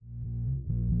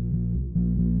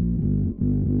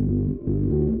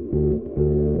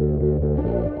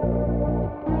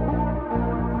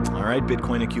right,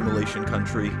 Bitcoin accumulation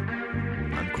country.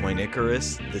 I'm Coin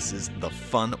Icarus. This is the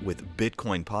Fun with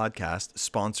Bitcoin podcast,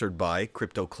 sponsored by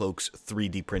CryptoCloak's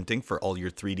 3D printing for all your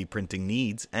 3D printing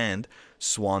needs, and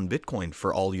Swan Bitcoin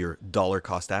for all your dollar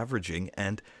cost averaging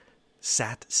and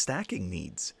SAT stacking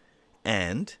needs.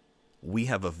 And we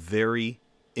have a very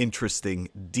interesting,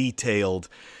 detailed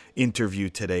interview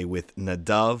today with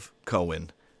Nadav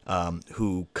Cohen,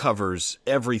 who covers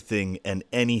everything and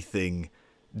anything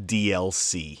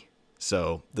DLC.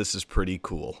 So this is pretty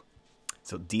cool.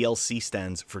 So DLC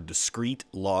stands for discrete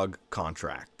log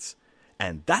contracts.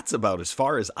 And that's about as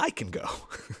far as I can go.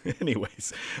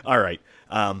 Anyways, all right.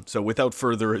 So without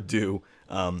further ado,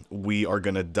 we are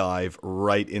going to dive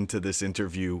right into this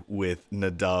interview with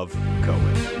Nadav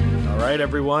Cohen. All right,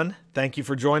 everyone. Thank you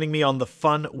for joining me on the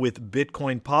Fun with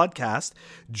Bitcoin podcast.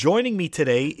 Joining me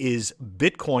today is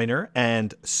Bitcoiner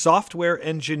and software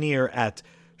engineer at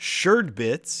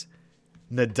SuredBits,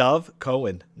 Nadav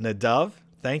Cohen. Nadav,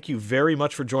 thank you very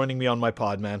much for joining me on my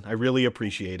pod, man. I really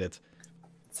appreciate it.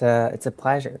 It's a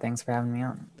pleasure. Thanks for having me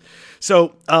on.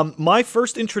 So my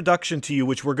first introduction to you,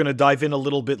 which we're going to dive in a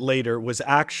little bit later, was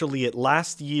actually at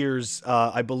last year's,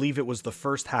 I believe it was the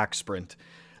first Hack Sprint.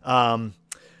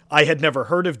 I had never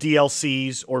heard of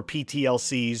DLCs or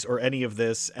PTLCs or any of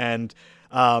this, and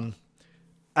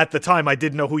at the time, I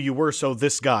didn't know who you were, so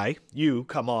this guy, you,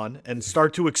 come on and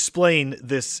start to explain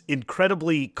this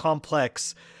incredibly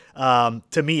complex,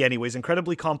 to me anyways,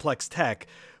 incredibly complex tech,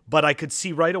 but I could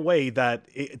see right away that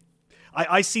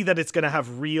I see that it's going to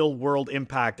have real world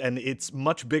impact, and it's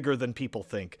much bigger than people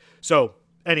think. So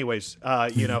anyways,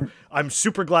 I'm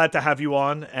super glad to have you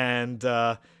on, and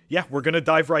yeah, we're going to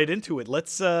dive right into it.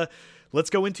 Let's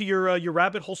go into your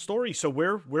rabbit hole story. So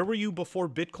where were you before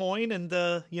Bitcoin, and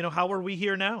how are we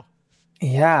here now?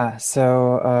 Yeah,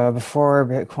 so before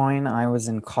Bitcoin, I was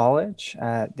in college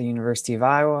at the University of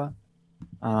Iowa.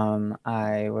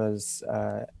 I was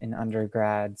in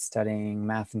undergrad studying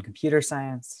math and computer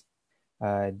science,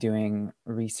 doing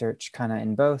research kind of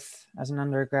in both as an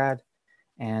undergrad.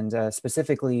 And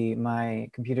specifically, my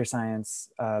computer science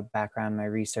background, my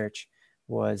research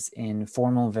was in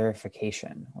formal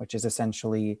verification, which is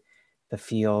essentially the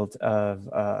field of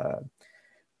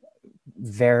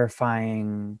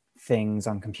verifying things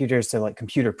on computers. So like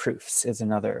computer proofs is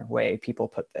another way people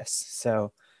put this.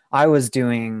 So I was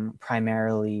doing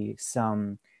primarily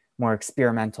some more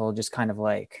experimental, just kind of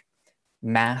like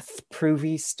math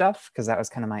provy stuff, because that was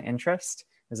kind of my interest.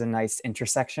 It was a nice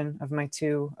intersection of my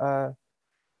two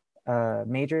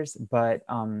majors, but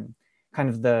kind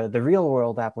of the real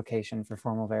world application for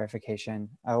formal verification.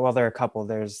 Well, there are a couple.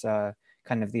 There's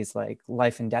kind of these like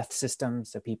life and death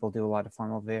systems. So people do a lot of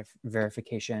formal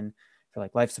verification for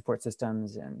like life support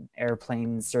systems and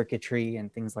airplane circuitry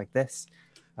and things like this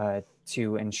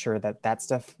to ensure that that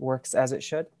stuff works as it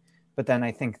should. But then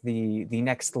I think the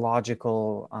next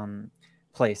logical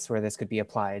place where this could be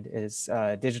applied is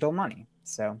digital money.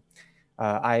 So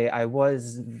I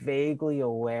was vaguely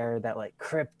aware that like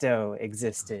crypto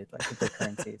existed, like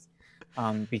cryptocurrencies,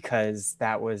 because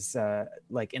that was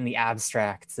like in the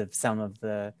abstracts of some of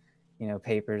the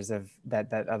papers of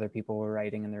that other people were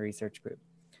writing in the research group.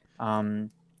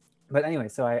 But anyway,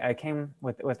 so I came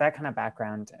with that kind of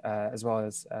background as well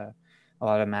as a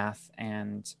lot of math,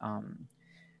 and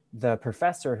the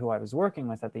professor who I was working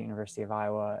with at the University of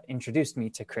Iowa introduced me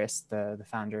to Chris, the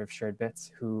founder of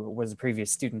SuredBits, who was a previous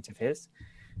student of his.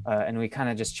 And we kind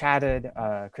of just chatted.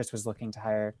 Chris was looking to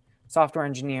hire a software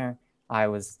engineer. I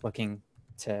was looking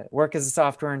to work as a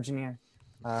software engineer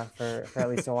for at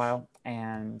least a while.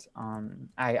 And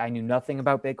I knew nothing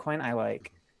about Bitcoin. I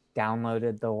like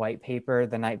downloaded the white paper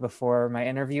the night before my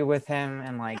interview with him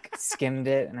and like skimmed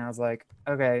it. And I was like,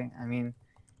 okay, I mean,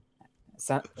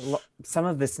 some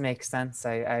of this makes sense.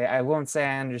 I won't say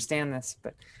I understand this,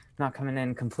 but I'm not coming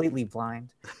in completely blind.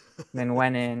 And then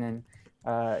went in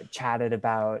and chatted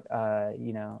about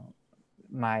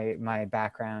my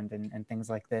background and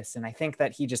things like this. And I think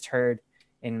that he just heard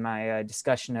in my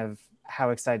discussion of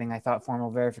how exciting I thought formal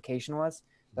verification was,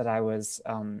 that I was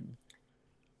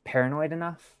paranoid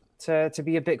enough to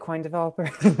be a Bitcoin developer.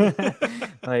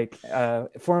 Like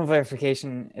formal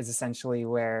verification is essentially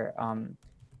where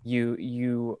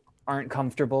you aren't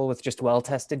comfortable with just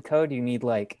well-tested code. You need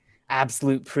like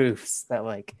absolute proofs that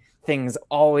like things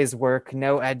always work,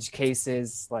 no edge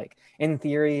cases. Like in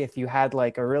theory, if you had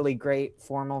like a really great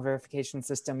formal verification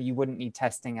system, you wouldn't need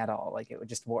testing at all. Like it would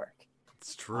just work.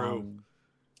 It's true.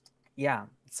 Yeah.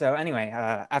 So anyway,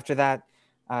 after that,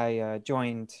 I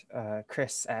joined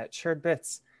Chris at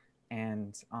SuredBits,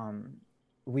 and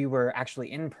we were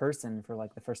actually in person for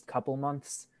like the first couple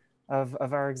months of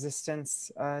our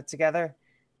existence together.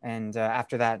 And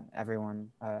after that, everyone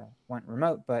went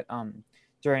remote. But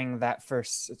during that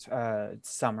first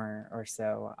summer or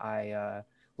so, I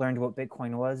learned what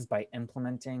Bitcoin was by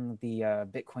implementing the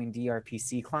Bitcoin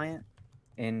DRPC client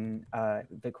in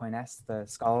Bitcoin S, the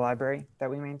Scala library that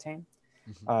we maintain.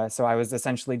 So I was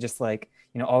essentially just like,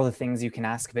 all the things you can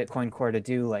ask Bitcoin Core to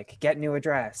do, like get new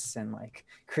address and like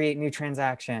create new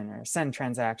transaction or send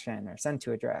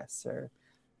to address or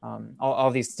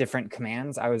all these different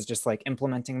commands. I was just like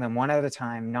implementing them one at a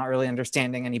time, not really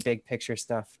understanding any big picture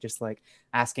stuff, just like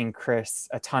asking Chris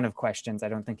a ton of questions. I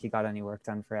don't think he got any work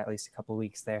done for at least a couple of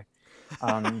weeks there.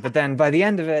 But then by the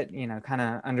end of it, kind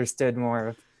of understood more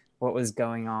of what was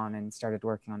going on and started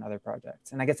working on other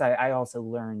projects. And I guess I also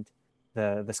learned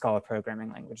the Scala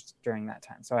programming language during that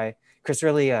time. So Chris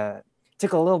really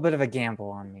took a little bit of a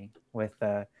gamble on me with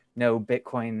no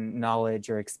Bitcoin knowledge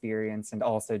or experience, and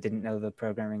also didn't know the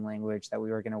programming language that we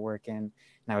were going to work in. And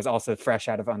I was also fresh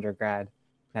out of undergrad,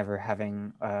 never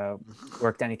having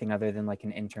worked anything other than like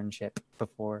an internship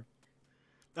before.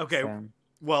 Okay. So,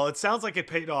 well, it sounds like it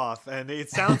paid off, and it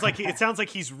sounds like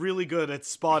he's really good at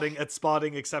spotting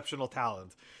exceptional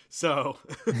talent. So,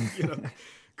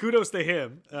 kudos to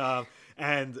him,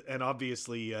 and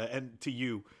obviously, and to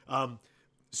you.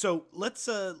 So let's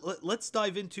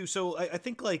dive into. So I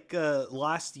think like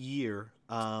last year,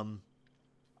 I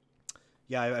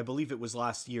believe it was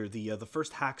last year. The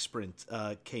first Hack Sprint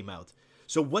came out.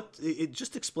 So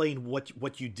just explain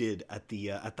what you did at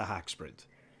the Hack Sprint.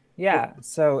 Yeah.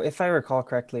 So if I recall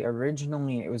correctly,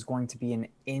 originally it was going to be an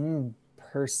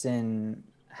in-person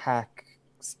Hack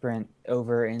Sprint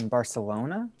over in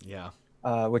Barcelona. Yeah.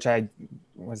 Which I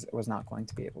was not going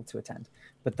to be able to attend.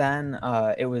 But then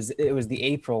it was the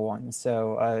April one,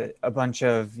 so a bunch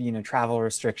of travel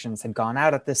restrictions had gone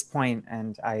out at this point,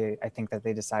 and I think that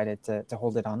they decided to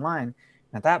hold it online.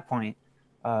 And at that point,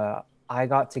 I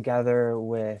got together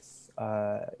with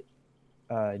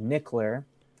Nickler,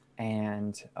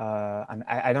 and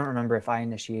I don't remember if I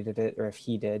initiated it or if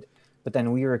he did, but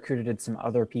then we recruited some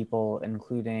other people,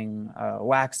 including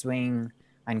Waxwing.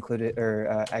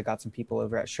 I got some people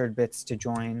over at SuredBits to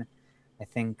join. I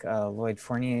think Lloyd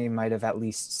Fournier might have at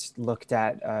least looked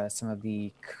at some of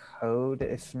the code,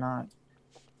 if not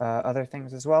other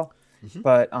things as well. Mm-hmm.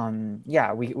 But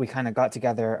we kind of got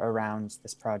together around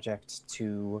this project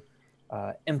to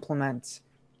implement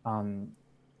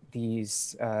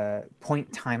these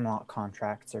point time lock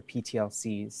contracts, or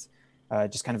PTLCs,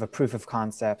 just kind of a proof of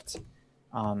concept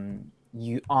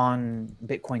you on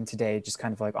Bitcoin today, just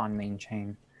kind of like on main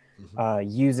chain,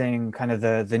 using kind of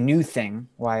the new thing.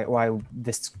 Why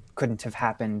this couldn't have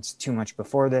happened too much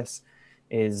before this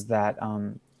is that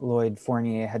Lloyd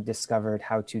Fournier had discovered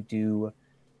how to do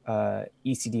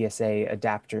ECDSA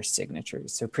adapter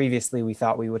signatures. So previously we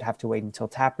thought we would have to wait until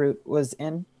Taproot was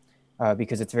in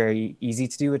because it's very easy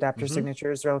to do adapter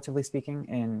signatures, relatively speaking,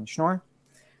 in Schnorr.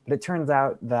 But it turns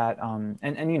out that,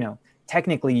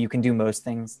 technically you can do most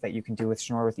things that you can do with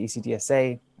Schnorr with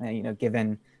ECDSA,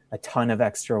 given a ton of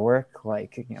extra work,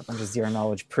 like a bunch of zero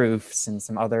knowledge proofs and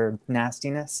some other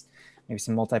nastiness, maybe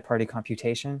some multi-party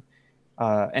computation.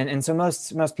 And so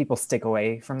most people stick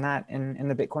away from that in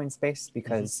the Bitcoin space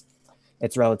because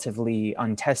it's relatively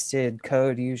untested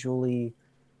code usually.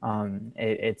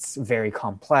 It's very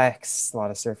complex, a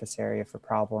lot of surface area for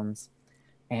problems.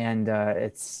 And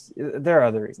there are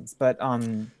other reasons, but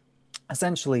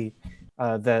essentially,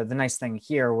 the nice thing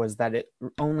here was that it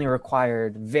only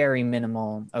required very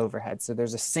minimal overhead. So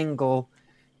there's a single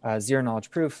zero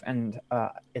knowledge proof, and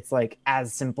it's like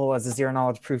as simple as a zero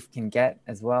knowledge proof can get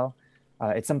as well.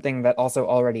 It's something that also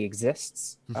already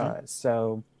exists.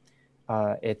 So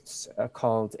it's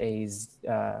called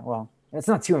it's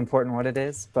not too important what it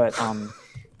is, but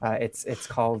it's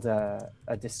called a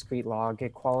discrete log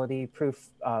equality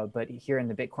proof. But here in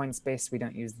the Bitcoin space, we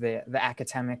don't use the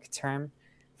academic term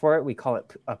for it. We call it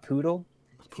a poodle.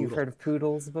 If you've heard of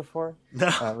poodles before,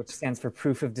 which stands for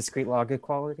proof of discrete log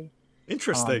equality.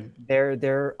 Interesting.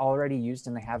 They're already used,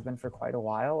 and they have been for quite a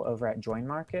while over at Join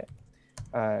Market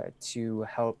to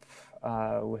help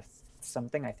with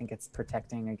something. I think it's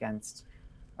protecting against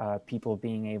people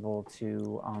being able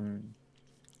to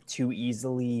too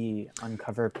easily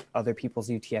uncover other people's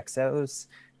UTXOs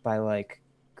by like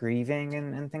grieving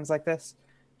and things like this.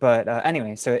 But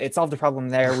anyway, so it solved the problem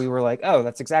there. We were like, oh,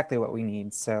 that's exactly what we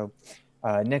need. So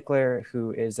Nickler,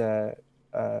 who is a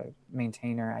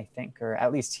maintainer, I think, or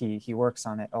at least he works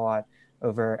on it a lot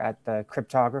over at the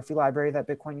cryptography library that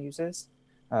Bitcoin uses,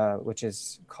 which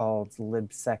is called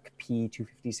libsec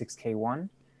P256K1.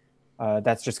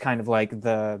 That's just kind of like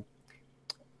the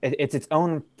it's its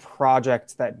own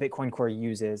project that Bitcoin Core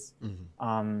uses,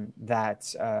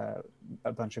 that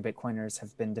a bunch of Bitcoiners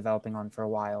have been developing on for a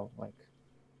while, like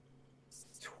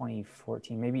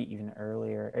 2014, maybe even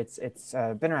earlier. It's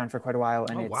been around for quite a while,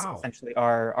 and it's essentially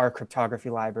our cryptography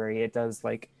library. It does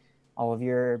like all of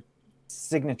your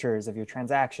signatures of your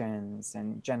transactions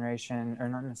and generation, or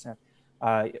not necessarily,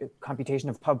 computation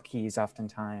of pub keys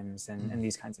oftentimes, and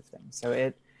these kinds of things. So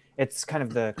it's kind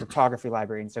of the cryptography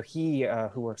library. And so he,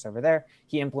 who works over there,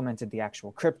 he implemented the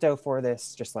actual crypto for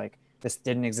this, just like this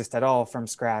didn't exist at all from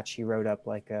scratch. He wrote up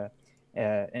like a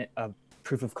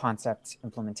proof of concept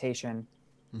implementation,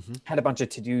 had a bunch of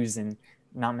to-dos and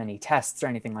not many tests or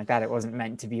anything like that. It wasn't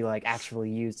meant to be like actually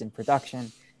used in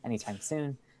production anytime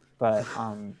soon, but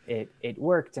it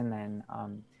worked. And then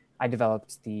I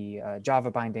developed the Java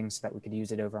bindings so that we could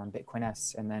use it over on Bitcoin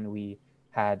S. And then we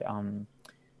had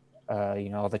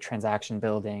all the transaction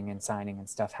building and signing and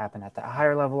stuff happen at the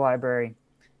higher level library.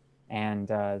 And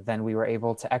then we were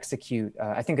able to execute,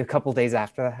 I think a couple days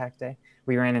after the hack day,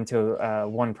 we ran into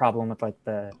one problem with like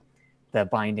the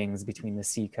bindings between the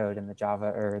C code and the Java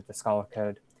or the Scala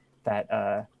code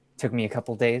that took me a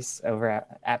couple days over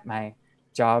at my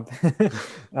job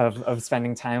of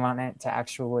spending time on it to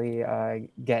actually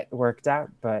get worked out.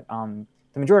 But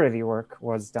the majority of the work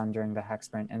was done during the hack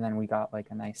sprint. And then we got like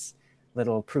a nice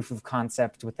little proof of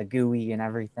concept with a GUI and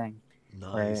everything,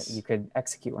 where you could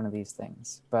execute one of these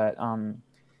things. But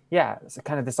so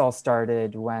kind of this all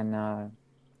started when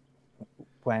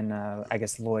I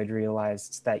guess Lloyd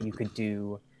realized that you could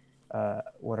do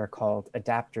what are called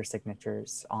adapter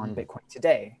signatures on Bitcoin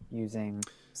today using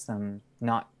some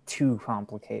not too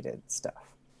complicated stuff.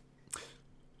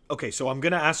 Okay, so I'm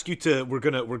gonna ask you to. We're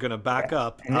gonna back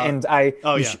up. By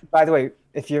the way,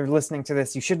 if you're listening to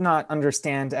this, you should not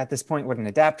understand at this point what an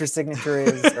adapter signature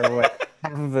is or what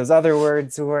half of those other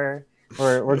words were.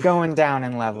 We're going down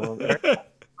in level.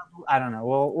 I don't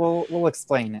know. We'll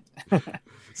explain it.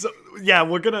 So yeah,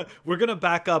 we're gonna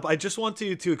back up. I just want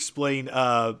to explain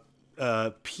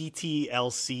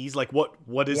PTLCs. Like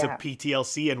what is a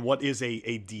PTLC and what is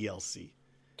a DLC?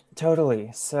 Totally.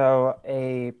 So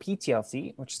a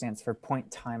PTLC, which stands for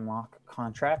point time lock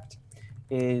contract,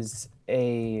 is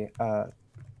a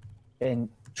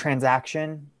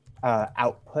transaction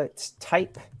output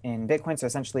type in Bitcoin. So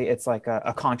essentially it's like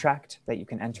a contract that you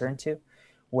can enter into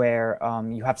where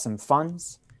you have some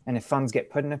funds, and if funds get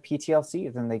put in a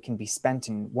PTLC, then they can be spent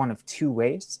in one of two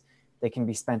ways. They can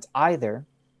be spent either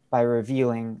by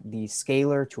revealing the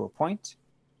scalar to a point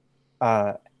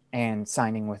and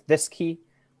signing with this key,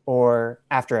 or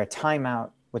after a timeout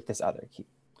with this other key.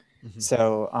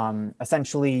 So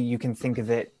essentially you can think of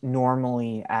it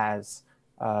normally as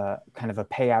kind of a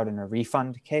payout and a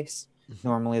refund case.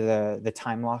 Normally the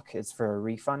time lock is for a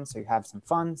refund. So you have some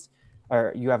funds,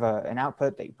 or you have an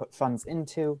output that you put funds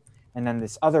into, and then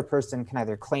this other person can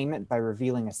either claim it by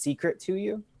revealing a secret to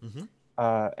you,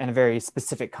 and a very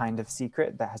specific kind of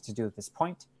secret that has to do with this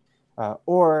point,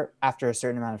 or after a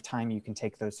certain amount of time, you can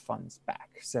take those funds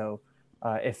back. So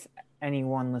if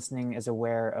anyone listening is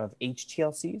aware of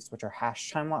HTLCs, which are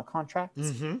hash time lock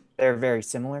contracts, they're very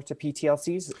similar to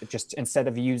PTLCs. Just instead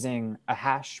of using a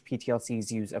hash,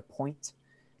 PTLCs use a point.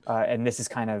 And this is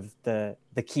kind of the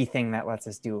key thing that lets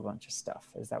us do a bunch of stuff,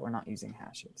 is that we're not using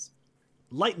hashes.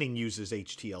 Lightning uses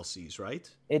HTLCs, right?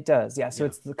 It does, yeah. So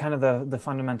it's kind of the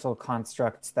fundamental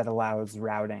construct that allows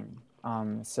routing.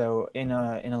 So in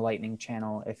a Lightning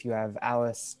channel, if you have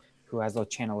Alice who has a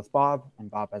channel with Bob, and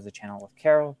Bob has a channel with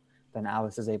Carol, then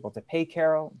Alice is able to pay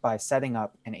Carol by setting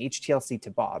up an HTLC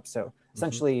to Bob. So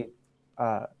essentially,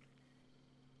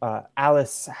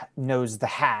 Alice knows the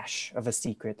hash of a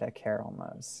secret that Carol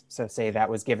knows. So say that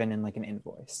was given in like an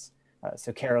invoice.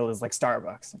 So Carol is like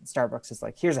Starbucks, and Starbucks is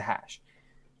like, here's a hash.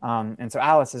 And so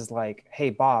Alice is like,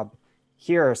 hey, Bob,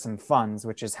 here are some funds,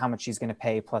 which is how much she's going to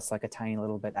pay plus like a tiny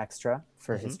little bit extra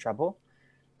for his trouble.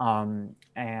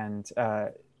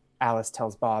 Alice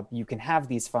tells Bob, you can have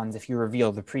these funds if you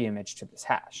reveal the pre-image to this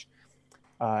hash.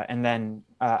 And then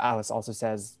Alice also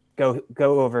says, go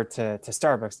over to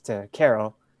Starbucks, to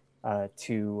Carol,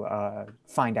 to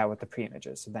find out what the pre-image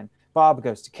is. So then Bob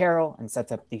goes to Carol and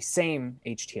sets up the same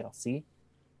HTLC.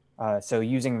 So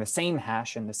using the same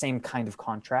hash and the same kind of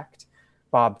contract,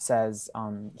 Bob says,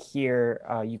 here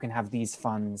you can have these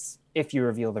funds if you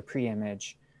reveal the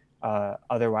pre-image.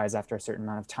 Otherwise, after a certain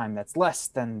amount of time that's less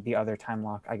than the other time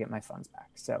lock, I get my funds back.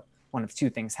 So one of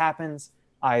two things happens.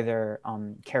 Either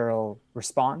Carol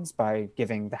responds by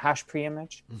giving the hash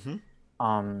pre-image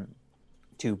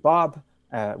to Bob,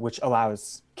 which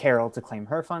allows Carol to claim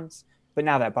her funds. But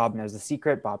now that Bob knows the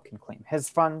secret, Bob can claim his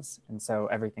funds. And so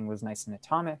everything was nice and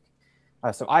atomic.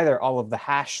 So either all of the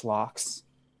hash locks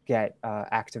get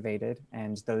activated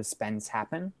and those spends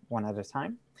happen one at a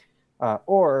time,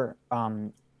 or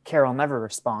Carol never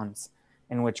responds,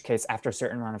 in which case after a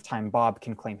certain amount of time, Bob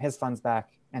can claim his funds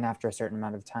back, and after a certain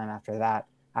amount of time after that,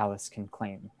 Alice can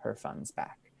claim her funds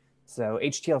back. So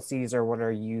HTLCs are what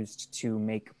are used to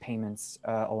make payments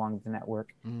along the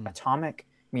network atomic,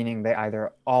 meaning they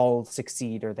either all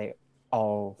succeed or they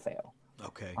all fail.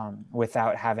 Okay.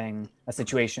 Without having a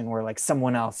situation where like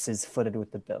someone else is footed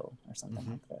with the bill or something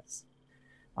like this.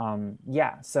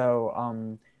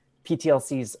 So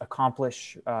PTLCs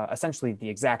accomplish essentially the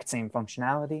exact same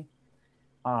functionality.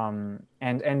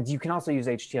 And you can also use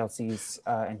HTLCs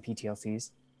and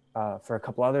PTLCs for a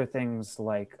couple other things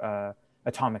like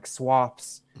atomic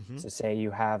swaps. So say you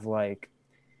have like,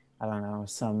 I don't know,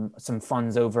 some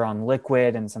funds over on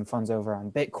Liquid and some funds over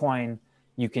on Bitcoin.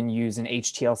 You can use an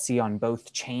HTLC on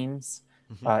both chains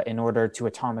in order to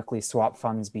atomically swap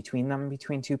funds between them,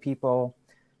 between two people.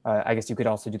 I guess you could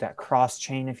also do that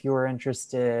cross-chain if you were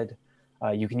interested.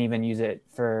 You can even use it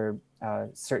for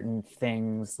certain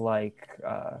things like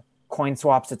coin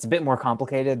swaps. It's a bit more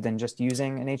complicated than just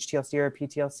using an HTLC or a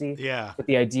PTLC. Yeah. But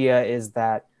the idea is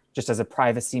that just as a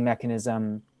privacy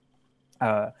mechanism,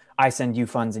 I send you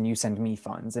funds and you send me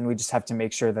funds. And we just have to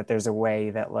make sure that there's a way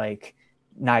that like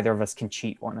neither of us can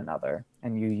cheat one another.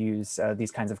 And you use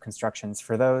these kinds of constructions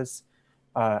for those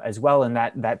as well. And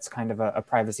that's kind of a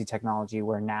privacy technology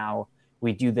where now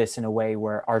we do this in a way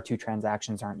where our two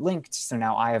transactions aren't linked. So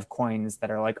now I have coins that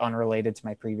are like unrelated to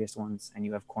my previous ones, and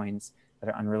you have coins that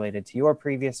are unrelated to your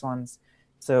previous ones.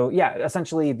 So yeah,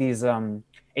 essentially these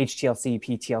HTLC,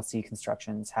 PTLC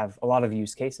constructions have a lot of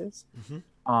use cases.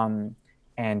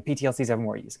 And PTLCs have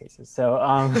more use cases. So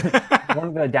one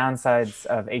of the downsides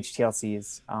of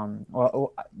HTLCs,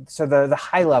 so the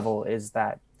high level is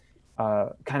that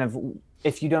kind of,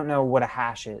 if you don't know what a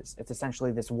hash is, it's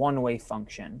essentially this one-way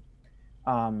function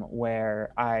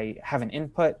where I have an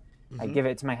input, I give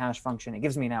it to my hash function, it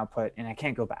gives me an output, and I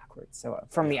can't go backwards. So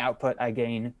from the output, I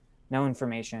gain no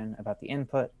information about the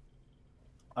input.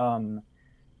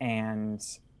 And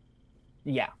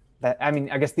yeah,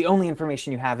 I guess the only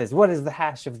information you have is what is the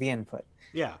hash of the input.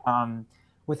 Yeah.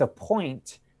 With a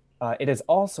point, it is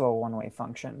also a one-way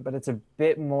function, but it's a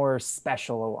bit more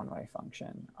special a one-way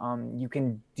function. You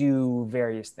can do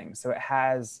various things. So it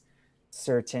has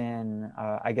certain,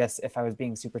 I guess if I was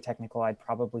being super technical, I'd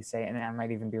probably say, and I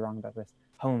might even be wrong about this,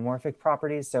 homomorphic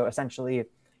properties. So essentially,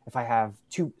 if I have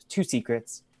two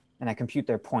secrets and I compute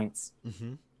their points,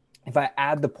 if I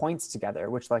add the points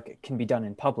together, which like it can be done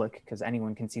in public because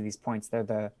anyone can see these points, they're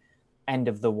the end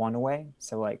of the one-way.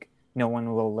 So like no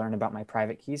one will learn about my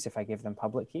private keys if I give them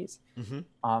public keys.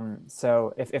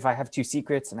 So if I have two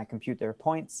secrets and I compute their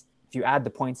points, if you add the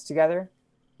points together,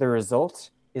 the result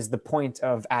is the point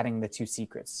of adding the two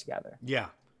secrets together. Yeah.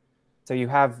 So you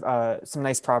have some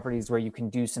nice properties where you can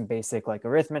do some basic like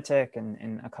arithmetic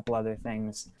and a couple other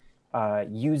things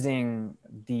using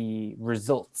the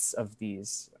results of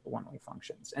these one-way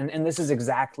functions. And this is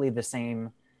exactly the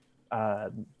same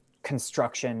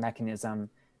construction mechanism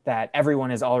that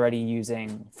everyone is already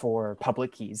using for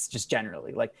public keys, just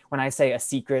generally. Like when I say a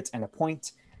secret and a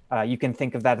point, you can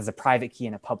think of that as a private key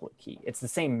and a public key. It's the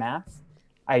same math.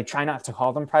 I try not to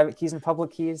call them private keys and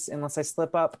public keys unless I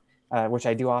slip up, which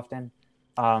I do often,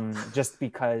 just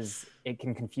because it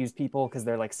can confuse people because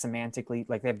they're like semantically,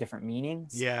 like they have different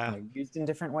meanings. Yeah. And they're used in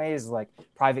different ways. Like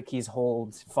private keys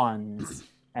hold funds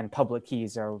and public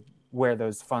keys are where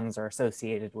those funds are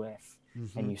associated with.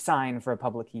 And you sign for a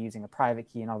public key using a private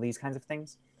key and all these kinds of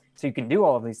things. So you can do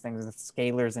all of these things with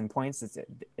scalars and points.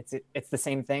 It's the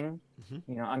same thing,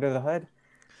 you know, under the hood.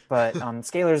 But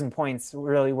scalars and points,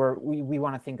 really, we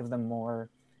want to think of them more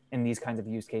in these kinds of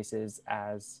use cases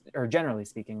as, or generally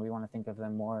speaking, we want to think of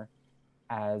them more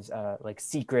as like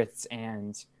secrets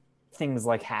and things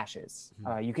like hashes.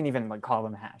 You can even like call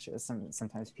them hashes.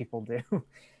 Sometimes people do.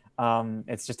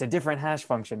 It's just a different hash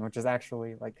function, which is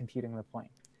actually like computing the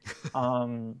point.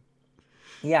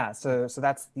 Yeah, so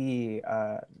that's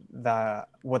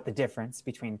what the difference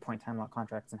between point time lock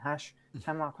contracts and hash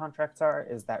time lock contracts are,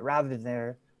 is that rather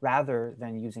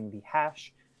than using the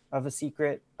hash of a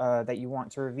secret that you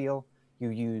want to reveal, you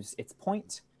use its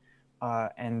point.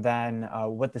 And then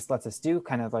what this lets us do,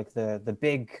 kind of like the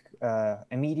big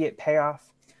immediate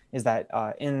payoff, is that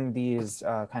in these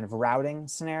kind of routing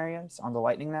scenarios on the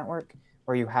Lightning Network,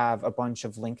 where you have a bunch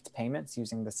of linked payments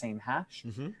using the same hash,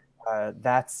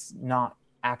 that's not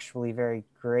actually very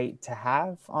great to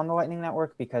have on the Lightning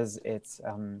Network because it's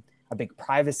a big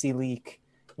privacy leak.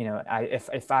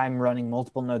 if I'm running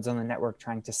multiple nodes on the network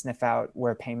trying to sniff out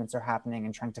where payments are happening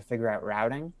and trying to figure out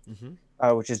routing,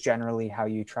 which is generally how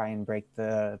you try and break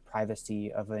the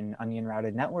privacy of an onion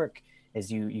routed network,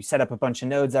 is you set up a bunch of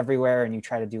nodes everywhere and you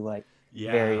try to do like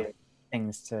various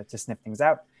things to sniff things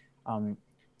out.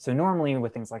 So normally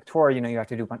with things like Tor, you have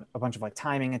to do a bunch of like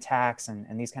timing attacks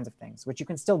and these kinds of things, which you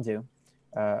can still do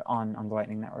on the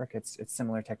Lightning Network. It's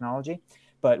similar technology,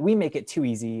 but we make it too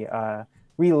easy.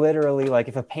 We literally, like,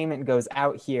 if a payment goes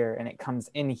out here and it comes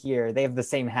in here, they have the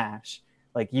same hash.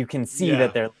 Like, you can see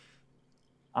that they're,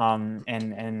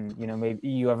 and maybe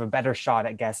you have a better shot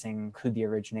at guessing who the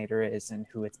originator is and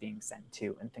who it's being sent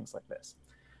to and things like this.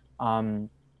 And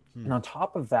on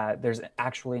top of that, there's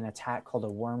actually an attack called a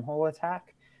wormhole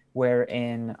attack,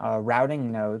 wherein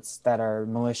routing nodes that are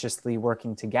maliciously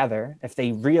working together, if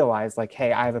they realize like,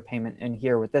 hey, I have a payment in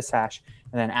here with this hash,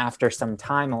 and then after some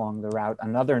time along the route,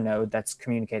 another node that's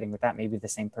communicating with that, maybe the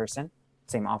same person,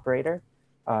 same operator,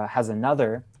 has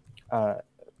another,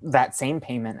 that same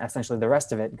payment, essentially the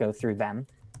rest of it go through them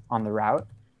on the route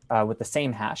with the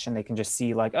same hash, and they can just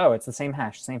see like, oh, it's the same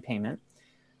hash, same payment.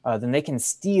 Then they can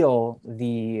steal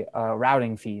the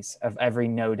routing fees of every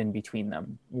node in between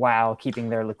them while keeping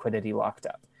their liquidity locked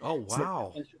up. Oh, wow.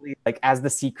 So essentially, like, as the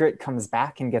secret comes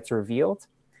back and gets revealed,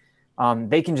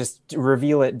 they can just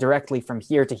reveal it directly from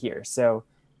here to here. So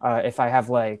if I have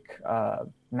like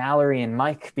Mallory and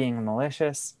Mike being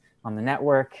malicious on the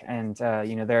network, and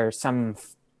they're some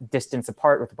distance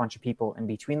apart with a bunch of people in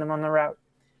between them on the route,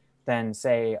 then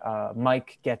say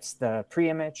Mike gets the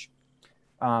pre-image.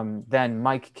 Then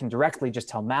Mike can directly just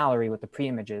tell Mallory what the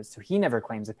pre-image is, so he never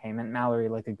claims a payment. Mallory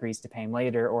like agrees to pay him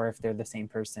later, or if they're the same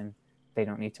person, they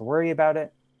don't need to worry about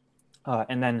it.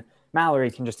 And then Mallory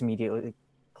can just immediately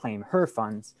claim her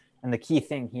funds. And the key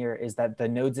thing here is that the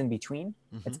nodes in between,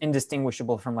 it's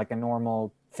indistinguishable from like a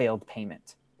normal failed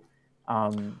payment,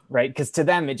 right? Because to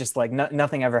them, it just like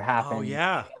nothing ever happened. Oh,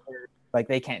 yeah. Like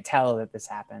they can't tell that this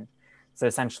happened. So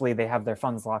essentially they have their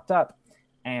funds locked up,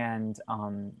 and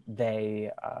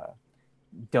they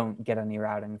don't get any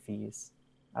routing fees.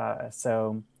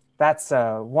 So that's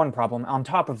one problem, on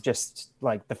top of just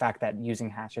like the fact that using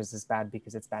hashes is bad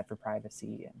because it's bad for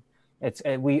privacy.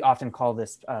 And we often call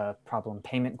this problem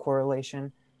payment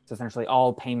correlation. So essentially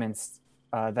all payments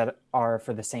that are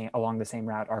for along the same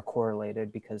route are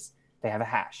correlated because they have a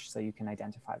hash, so you can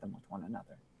identify them with one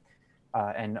another.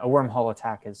 And a wormhole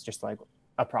attack is just like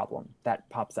a problem that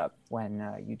pops up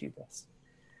when you do this.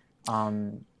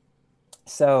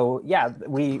 So yeah,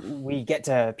 we get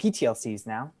to PTLCs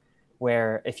now,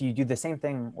 where if you do the same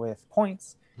thing with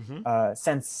points,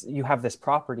 since you have this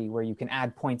property where you can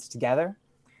add points together,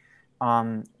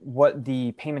 what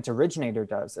the payment originator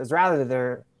does is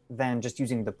rather than just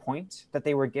using the point that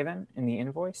they were given in the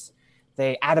invoice,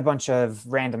 they add a bunch of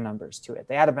random numbers to it.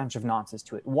 They add a bunch of nonces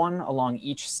to it, one along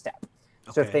each step.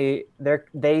 Okay. So if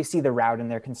they see the route and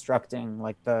they're constructing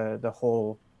like the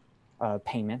whole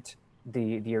payment,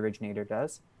 the originator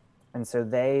does. And so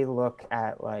they look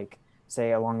at, like,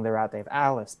 say along the route they have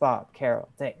Alice, Bob, Carol,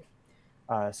 Dave.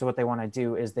 So what they want to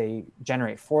do is they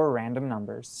generate 4 random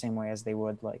numbers, same way as they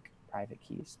would like private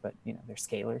keys, but they're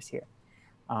scalars here.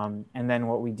 And then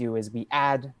what we do is we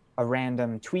add a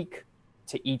random tweak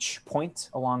to each point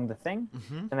along the thing.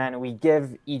 And then we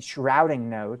give each routing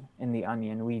node in the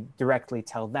onion, we directly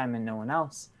tell them and no one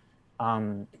else,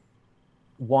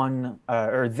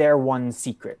 their one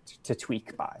secret to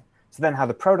tweak by. So then how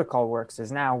the protocol works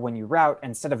is now when you route,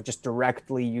 instead of just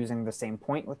directly using the same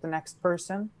point with the next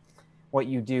person, what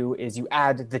you do is you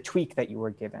add the tweak that you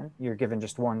were given. You're given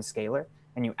just one scalar,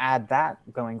 and you add that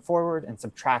going forward and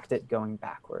subtract it going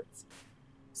backwards.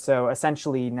 So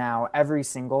essentially now every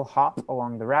single hop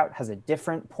along the route has a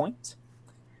different point.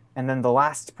 And then the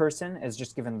last person is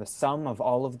just given the sum of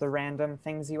all of the random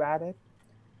things you added.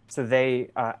 So they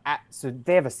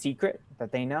have a secret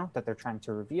that they know that they're trying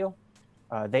to reveal.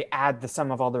 They add the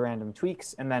sum of all the random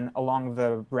tweaks, and then along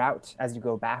the route, as you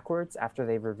go backwards, after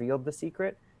they've revealed the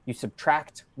secret, you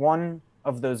subtract one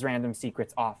of those random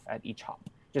secrets off at each hop,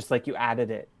 just like you added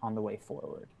it on the way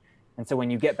forward. And so when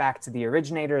you get back to the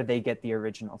originator, they get the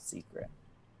original secret.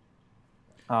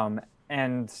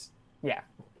 And yeah,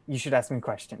 you should ask me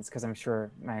questions because I'm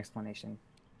sure my explanation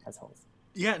has holes.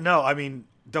 Yeah, no, I mean,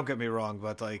 don't get me wrong,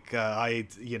 but like I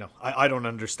don't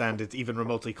understand it even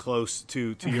remotely close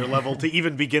to your level to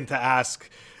even begin to ask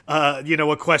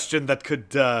a question that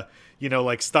could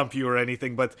like stump you or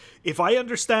anything. But if I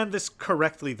understand this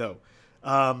correctly, though,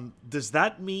 does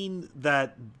that mean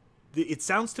that it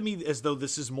sounds to me as though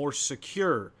this is more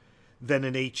secure than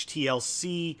an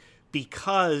HTLC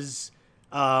because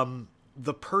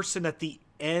the person at the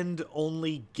end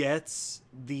only gets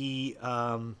the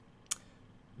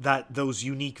those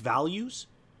unique values,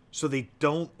 so they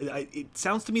don't. It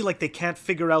sounds to me like they can't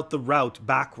figure out the route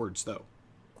backwards, though.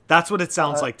 That's what it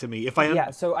sounds like to me.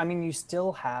 So I mean, you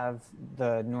still have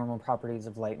the normal properties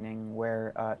of Lightning,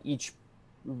 where each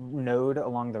node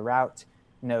along the route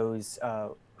knows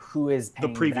who is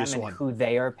paying the previous them and who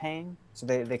they are paying. So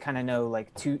they kind of know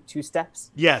like two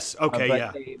steps. Yes.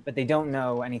 Okay. But they don't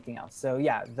know anything else. So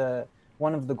yeah,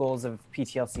 one of the goals of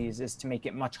PTLCs is to make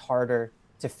it much harder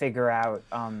to figure out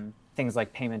things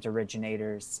like payment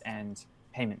originators and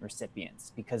payment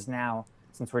recipients, because now,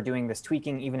 since we're doing this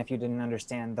tweaking, even if you didn't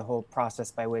understand the whole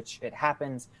process by which it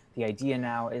happens, the idea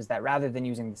now is that rather than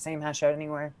using the same hash out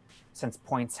anywhere, since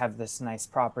points have this nice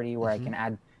property where I can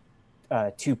add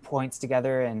 2 points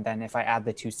together, and then if I add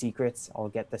the 2 secrets, I'll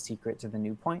get the secret to the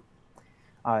new point.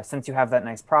 Since you have that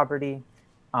nice property,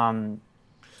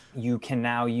 you can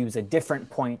now use a different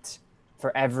point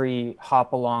for every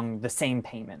hop along the same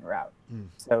payment route.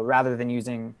 So rather than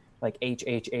using like H,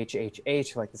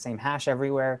 like the same hash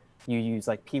everywhere, you use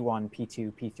like P1,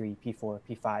 P2, P3, P4,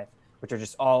 P5, which are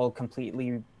just all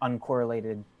completely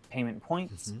uncorrelated payment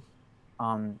points.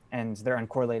 And they're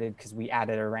uncorrelated because we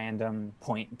added a random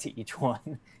point to each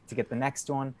one to get the next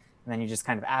one. And then you just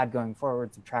kind of add going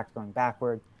forward, subtract going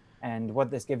backward. And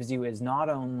what this gives you is not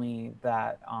only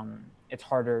that it's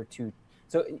harder to,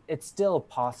 so it's still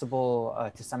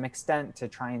possible to some extent to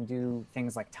try and do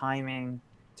things like timing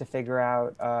to figure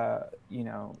out,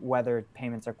 whether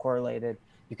payments are correlated.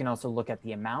 You can also look at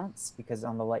the amounts, because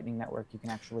on the Lightning Network, you can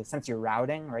actually, since you're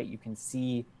routing, right, you can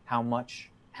see how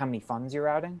many funds you're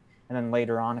routing. And then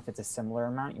later on, if it's a similar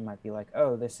amount, you might be like,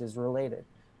 oh, this is related.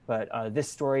 But this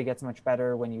story gets much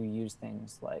better when you use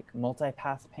things like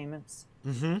multipath payments.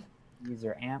 These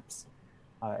are amps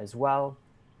as well.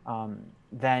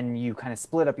 Then you kind of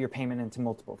split up your payment into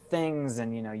multiple things.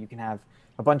 And, you can have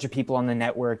a bunch of people on the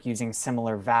network using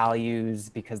similar values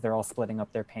because they're all splitting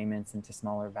up their payments into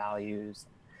smaller values,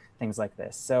 things like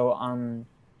this. So,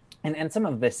 and some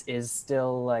of this is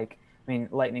still like,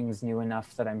 Lightning's new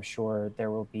enough that I'm sure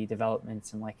there will be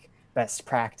developments and like best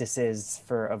practices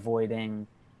for avoiding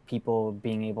people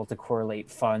being able to correlate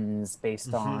funds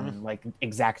based on like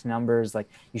exact numbers. Like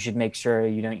you should make sure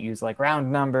you don't use like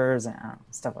round numbers and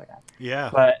stuff like that. Yeah.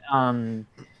 But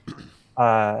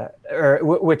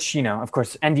which, of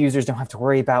course, end users don't have to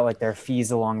worry about, like their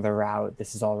fees along the route.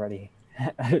 This is already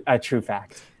a true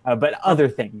fact. But other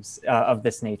things of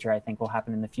this nature, I think, will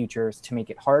happen in the future to make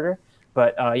it harder.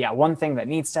 But one thing that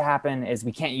needs to happen is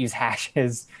we can't use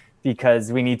hashes, because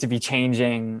we need to be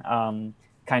changing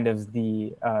kind of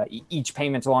the each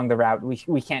payment along the route.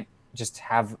 We can't just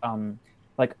have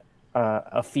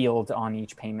a field on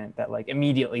each payment that like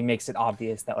immediately makes it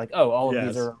obvious that like, oh, all of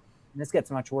these are. And this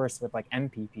gets much worse with like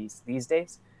MPPs these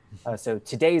days. So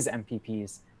today's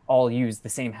MPPs all use the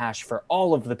same hash for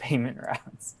all of the payment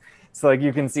routes. So like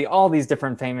you can see all these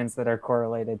different payments that are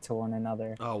correlated to one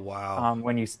another. Oh, wow.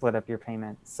 When you split up your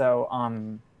payment. So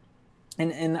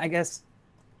and I guess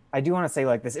I do want to say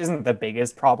like this isn't the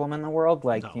biggest problem in the world.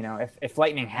 Like, if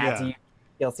Lightning had to use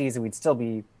PTLCs, we'd still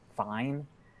be fine.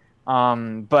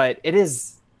 But it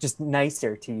is just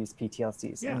nicer to use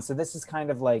PTLCs. Yeah. And so this is kind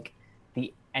of like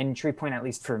the entry point, at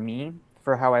least for me,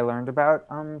 for how I learned about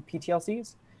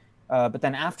PTLCs. But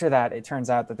then after that, it turns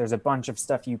out that there's a bunch of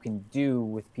stuff you can do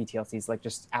with PTLCs, like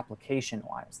just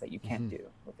application-wise, that you can't do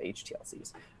with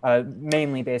HTLCs,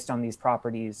 mainly based on these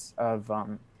properties of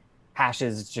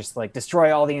hashes just like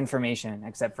destroy all the information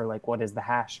except for like what is the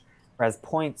hash, whereas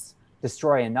points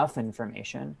destroy enough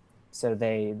information so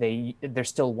they're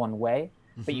still one way,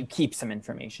 but you keep some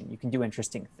information. You can do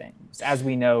interesting things, as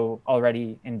we know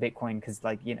already in Bitcoin, because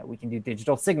like we can do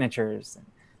digital signatures and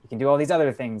you can do all these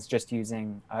other things just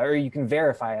using, or you can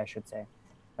verify, I should say,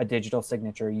 a digital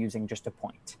signature using just a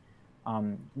point,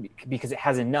 because it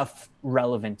has enough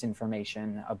relevant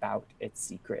information about its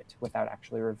secret without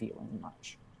actually revealing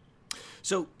much.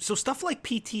 So stuff like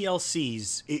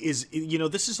PTLCs is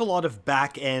this is a lot of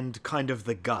back end kind of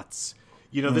the guts.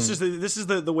 This is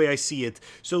the way I see it.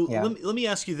 So let me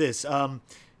ask you this.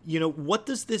 What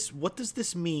does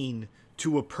this mean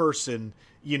to a person,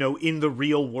 in the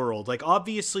real world? Like,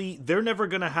 obviously, they're never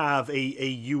going to have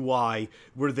a UI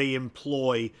where they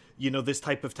employ, this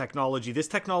type of technology. This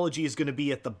technology is going to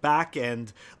be at the back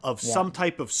end of some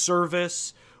type of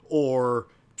service or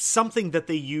something that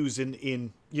they use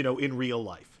in real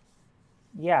life.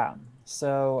 Yeah.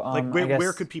 So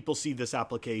where could people see this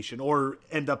application or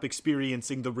end up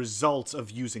experiencing the results of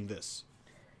using this?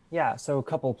 Yeah, so a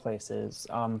couple places.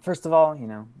 First of all,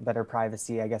 better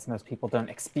privacy. I guess most people don't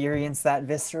experience that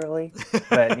viscerally,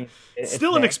 but it's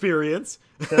Still an there. experience.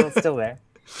 Still there.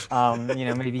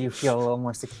 Maybe you feel a little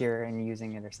more secure in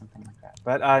using it or something like that.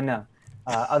 But no.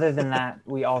 Other than that,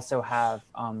 we also have.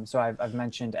 So I've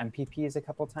mentioned MPPs a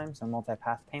couple times, so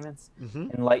multi-path payments.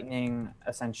 Mm-hmm. In Lightning,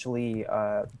 essentially,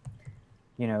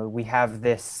 we have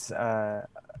this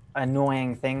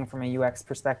annoying thing from a UX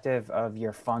perspective of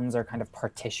your funds are kind of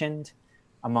partitioned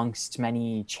amongst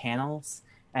many channels.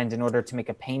 And in order to make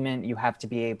a payment, you have to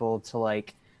be able to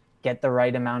get the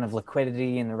right amount of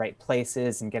liquidity in the right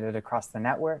places and get it across the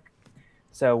network.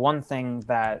 So one thing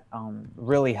that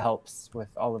really helps with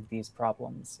all of these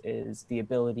problems is the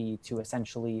ability to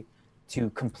essentially to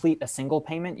complete a single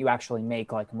payment, you actually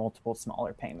make multiple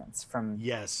smaller payments from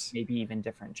maybe even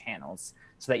different channels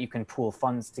so that you can pool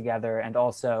funds together, and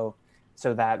also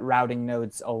so that routing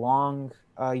nodes along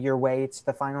your way to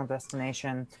the final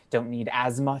destination don't need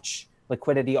as much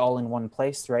liquidity all in one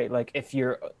place, right? Like if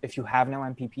you have no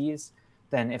MPPs,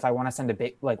 then if I want to send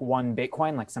one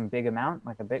Bitcoin, some big amount,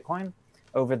 like a Bitcoin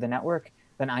over the network,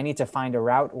 then I need to find a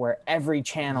route where every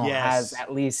channel has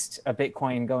at least a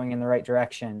Bitcoin going in the right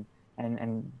direction.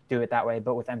 And do it that way.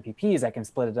 But with MPPs, I can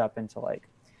split it up into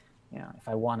if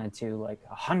I wanted to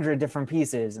 100 different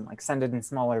pieces and send it in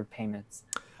smaller payments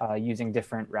using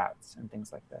different routes and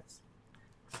things like this.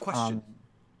 Question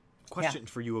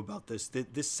for you about this.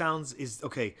 This sounds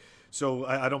okay. So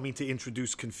I don't mean to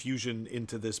introduce confusion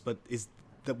into this, but is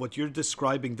that what you're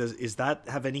describing? Is that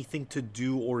have anything to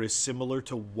do or is similar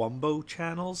to Wumbo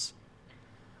channels?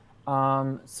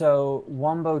 So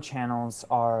Wumbo channels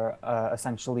are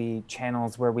essentially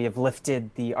channels where we have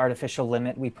lifted the artificial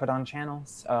limit we put on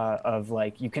channels of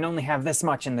you can only have this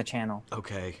much in the channel.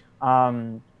 Okay.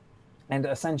 And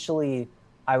essentially,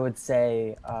 I would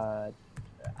say,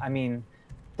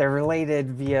 they're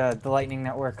related via the Lightning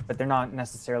Network, but they're not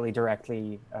necessarily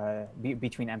directly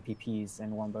between MPPs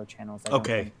and Wumbo channels. I don't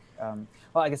think.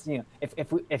 Well, I guess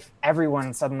if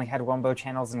everyone suddenly had Wumbo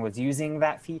channels and was using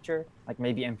that feature,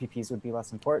 maybe MPPs would be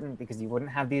less important because you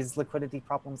wouldn't have these liquidity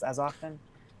problems as often.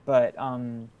 But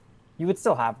you would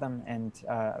still have them, and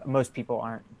most people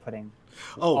aren't putting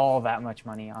all that much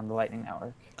money on the Lightning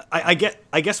Network. I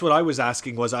guess what I was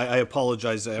asking was, I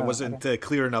apologize, I wasn't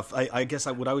clear enough. I guess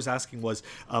what I was asking was,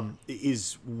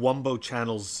 is Wumbo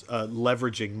channels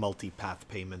leveraging multi-path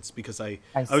payments? Because I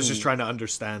was just trying to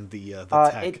understand the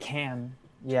tech. It can,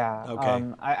 yeah. Okay.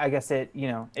 I guess it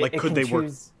could they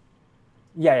work?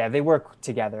 Yeah, they work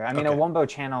together. I mean, Okay. A Wumbo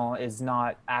channel is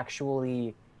not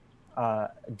actually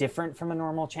different from a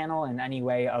normal channel in any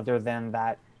way other than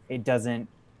that it doesn't.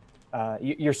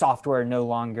 Your software no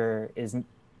longer is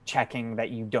checking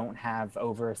that you don't have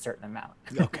over a certain amount.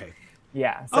 Okay.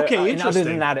 Yeah. So, okay. And other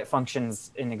than that, it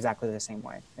functions in exactly the same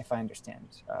way, if I understand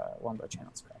Wumbo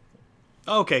channels correctly.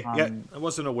 Okay. Yeah, I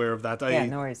wasn't aware of that. Yeah,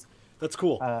 no worries. That's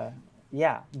cool.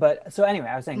 Yeah, but so anyway,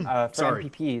 I was saying for Sorry.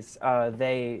 MPPs,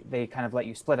 they kind of let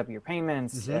you split up your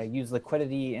payments, use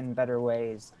liquidity in better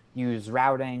ways, use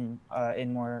routing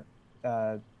in more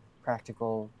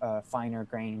practical, finer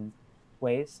grained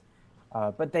ways.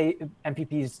 But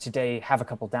MPPs today have a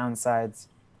couple downsides.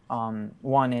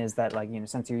 One is that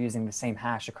since you're using the same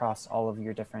hash across all of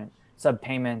your different sub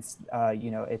payments,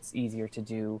 it's easier to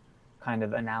do kind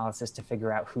of analysis to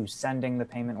figure out who's sending the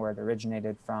payment, where it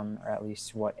originated from, or at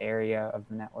least what area of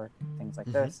the network, things like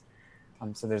this.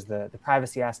 So there's the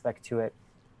privacy aspect to it.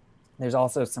 There's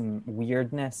also some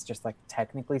weirdness, just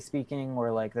technically speaking,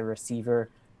 where the receiver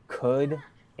could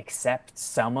accept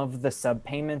some of the sub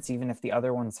payments even if the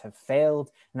other ones have failed,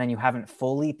 and then you haven't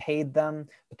fully paid them,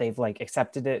 but they've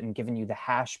accepted it and given you the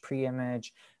hash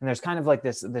pre-image. And there's kind of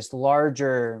this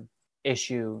larger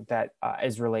issue that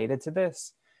is related to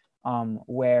this,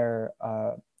 where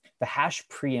the hash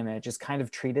pre-image is kind of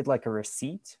treated like a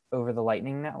receipt over the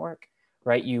Lightning Network,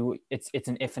 right? It's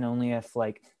an if and only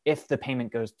if the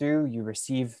payment goes through, you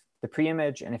receive the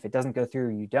pre-image, and if it doesn't go through,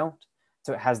 you don't.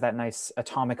 So it has that nice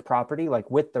atomic property,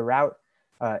 with the route.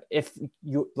 If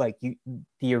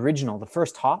the original, the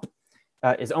first hop,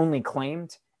 is only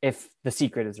claimed if the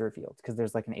secret is revealed, because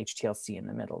there's an HTLC in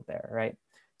the middle there, right?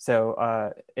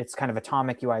 So it's kind of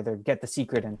atomic. You either get the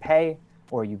secret and pay,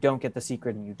 or you don't get the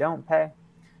secret and you don't pay.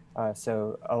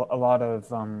 So a lot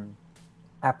of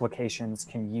applications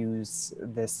can use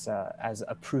this as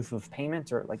a proof of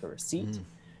payment or a receipt.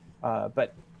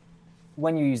 But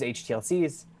when you use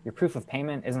HTLCs, your proof of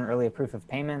payment isn't really a proof of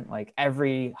payment.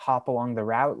 Every hop along the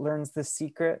route learns this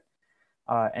secret.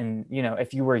 And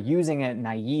if you were using it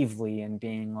naively and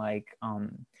being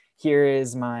here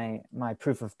is my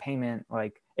proof of payment.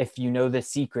 Like, if you know this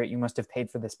secret, you must have paid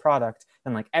for this product.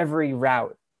 Then like every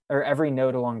route or every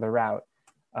node along the route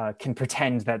can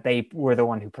pretend that they were the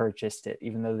one who purchased it,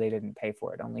 even though they didn't pay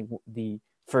for it. Only the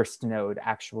first node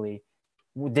actually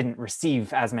didn't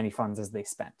receive as many funds as they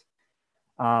spent.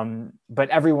 But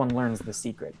everyone learns the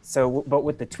secret. So, but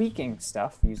with the tweaking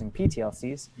stuff using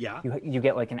PTLCs, you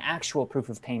get like an actual proof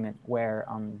of payment where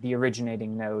the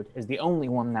originating node is the only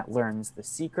one that learns the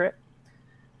secret.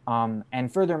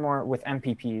 And furthermore, with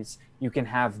MPPs, you can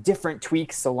have different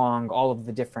tweaks along all of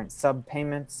the different sub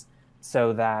payments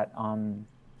so that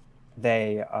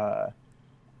they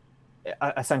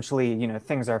essentially, you know,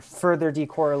 things are further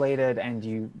decorrelated and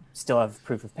you still have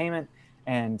proof of payment.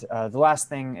 And the last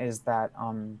thing is that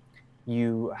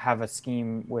you have a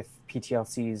scheme with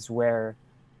PTLCs where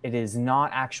it is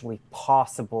not actually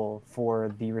possible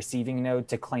for the receiving node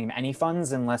to claim any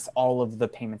funds unless all of the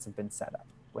payments have been set up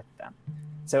with them.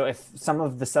 So if some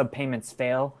of the sub payments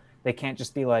fail, they can't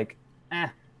just be like,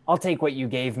 I'll take what you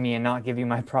gave me and not give you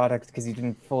my product because you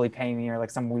didn't fully pay me, or like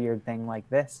some weird thing like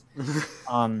this.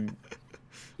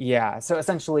 Yeah, so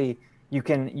essentially you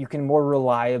can more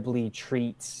reliably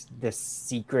treat this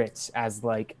secret as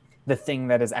like the thing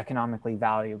that is economically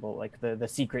valuable, like the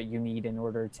secret you need in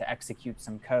order to execute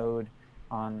some code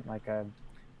on like a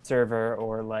server,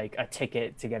 or like a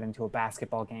ticket to get into a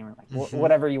basketball game, or like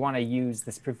whatever you want to use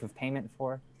this proof of payment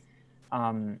for.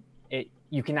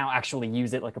 You can now actually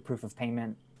use it like a proof of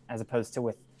payment, as opposed to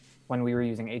with when we were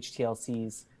using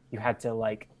HTLCs, you had to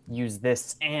like use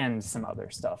this and some other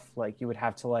stuff. Like you would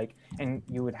have to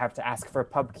ask for a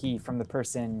pub key from the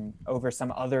person over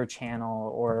some other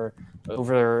channel, or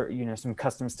over, you know, some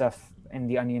custom stuff in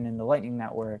the Onion and the Lightning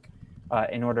Network,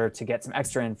 in order to get some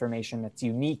extra information that's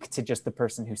unique to just the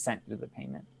person who sent you the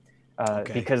payment.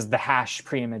 Because the hash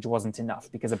preimage wasn't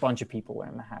enough, because a bunch of people were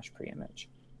in the hash preimage.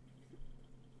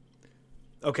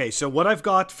 Okay, so what I've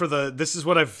got for this is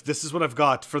what I've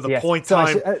got for the point so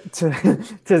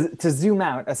time. To zoom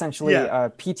out, essentially,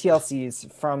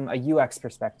 PTLCs from a UX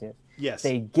perspective,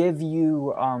 they give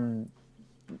you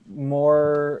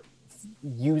more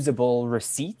usable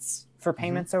receipts for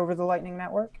payments over the Lightning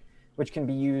Network, which can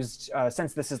be used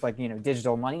since this is like, you know,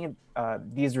 digital money.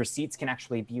 These receipts can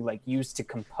actually be like used to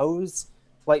compose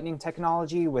Lightning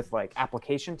technology with like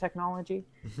application technology.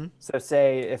 So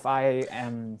say if I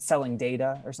am selling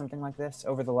data or something like this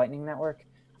over the Lightning Network,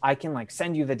 I can like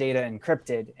send you the data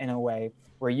encrypted in a way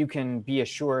where you can be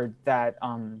assured that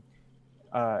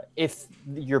if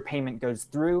your payment goes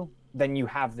through, then you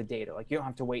have the data. Like you don't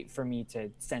have to wait for me to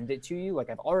send it to you.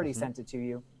 Like I've already sent it to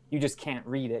you. You just can't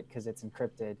read it because it's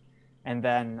encrypted. And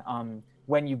then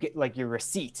when you get like your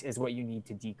receipt is what you need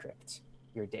to decrypt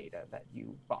your data that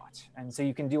you bought. And so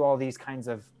you can do all these kinds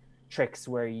of tricks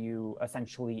where you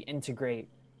essentially integrate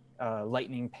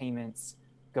Lightning payments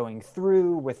going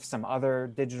through with some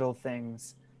other digital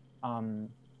things. And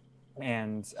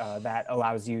that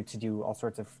allows you to do all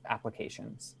sorts of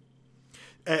applications.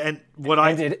 And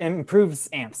it improves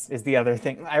AMPs is the other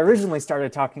thing. I originally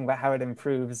started talking about how it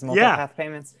improves multipath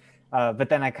payments, but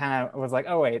then I kind of was like,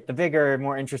 oh wait, the bigger,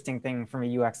 more interesting thing from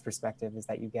a UX perspective is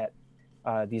that you get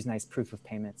these nice proof of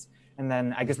payments. And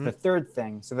then I guess the third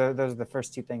thing, so those are the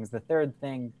first two things. The third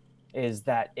thing is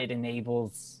that it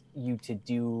enables you to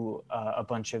do a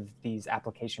bunch of these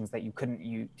applications that you couldn't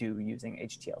do using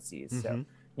HTLCs. So,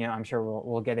 you know, I'm sure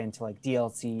we'll get into like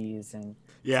DLCs and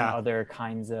some other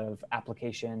kinds of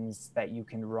applications that you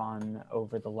can run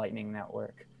over the Lightning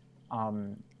Network,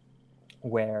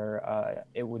 where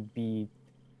it would be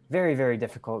very, very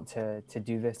difficult to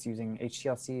do this using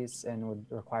HTLCs and would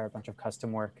require a bunch of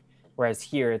custom work. Whereas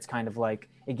here, it's kind of like,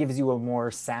 it gives you a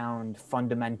more sound,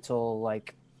 fundamental,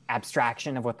 like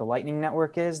abstraction of what the Lightning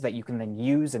Network is that you can then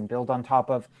use and build on top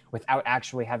of without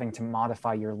actually having to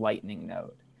modify your Lightning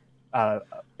node.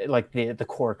 Like the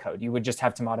core code, you would just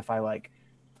have to modify like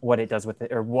what it does with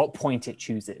it, or what point it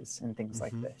chooses and things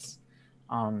like this,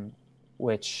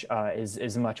 which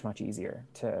is much, much easier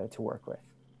to work with.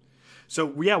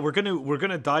 So yeah, we're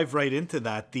gonna dive right into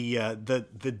that. The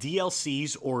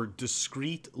DLCs, or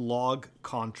discrete log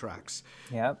contracts.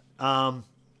 Yep.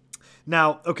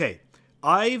 Now, okay,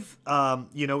 I've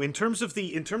you know, in terms of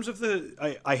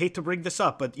the I hate to bring this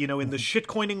up, but you know, in the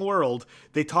shitcoining world,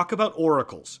 they talk about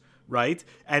oracles, right?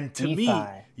 And to DeFi. me,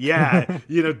 yeah,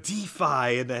 you know,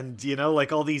 DeFi and you know,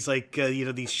 like all these like you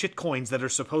know, these shitcoins that are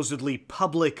supposedly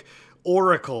public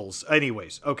oracles,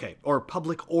 anyways. Okay, or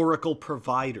public oracle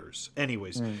providers,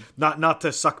 anyways. Not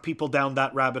to suck people down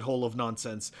that rabbit hole of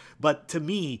nonsense, but to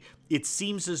me, it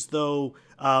seems as though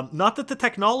not that the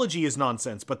technology is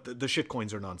nonsense, but the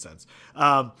shitcoins are nonsense.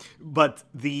 But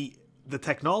the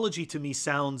technology to me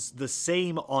sounds the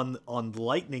same on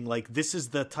Lightning. Like, this is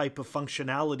the type of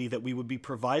functionality that we would be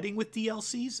providing with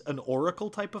DLCs, an Oracle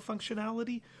type of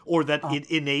functionality, or that it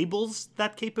enables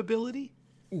that capability.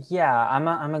 Yeah, I'm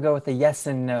gonna go with a yes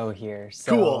and no here.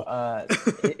 So, cool.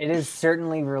 It is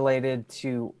certainly related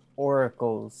to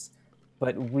oracles,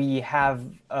 but we have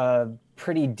a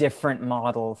pretty different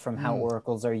model from how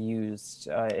oracles are used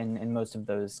in most of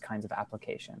those kinds of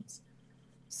applications.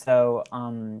 So,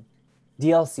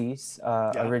 DLCs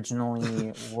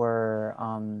originally were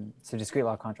so discrete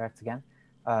log contracts again.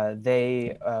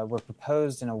 They were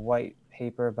proposed in a white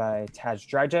paper by Taj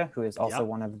Dryja, who is also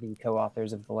one of the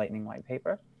co-authors of the Lightning white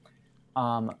paper,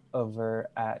 over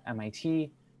at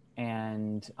MIT.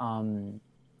 And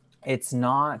it's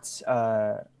not it's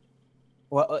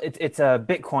a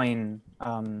Bitcoin.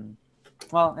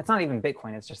 Well, it's not even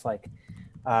Bitcoin. It's just like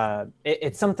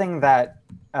it's something that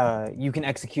you can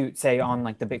execute, say, on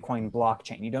like the Bitcoin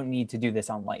blockchain. You don't need to do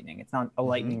this on Lightning. It's not a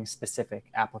Lightning specific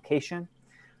application.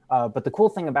 But the cool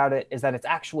thing about it is that it's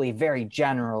actually very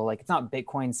general. Like, it's not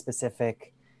Bitcoin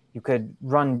specific. You could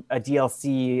run a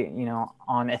DLC,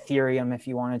 on Ethereum if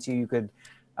you wanted to. You could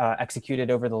execute it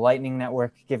over the Lightning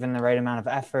network, given the right amount of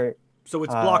effort. So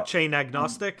it's blockchain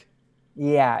agnostic?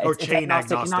 Yeah. Or chain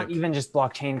agnostic. Not even just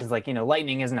blockchain, because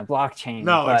Lightning isn't a blockchain.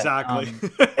 No, but, exactly.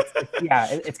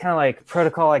 It's kind of like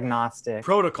protocol agnostic.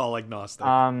 Protocol agnostic.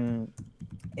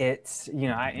 It's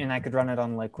I could run it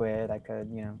on Liquid. I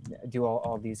could do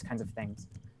all these kinds of things,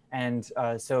 and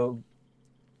so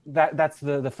that's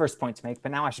the first point to make.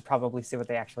 But now I should probably say what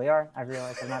they actually are. I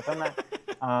realize I've not done that.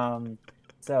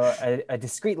 So a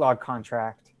discrete log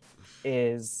contract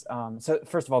is so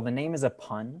first of all, the name is a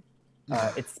pun.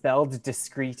 It's spelled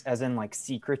discrete as in like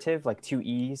secretive, like 2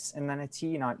 E's and then a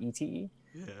T, not ETE.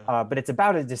 Yeah. But it's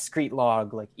about a discrete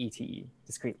log, like ETE,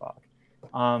 discrete log.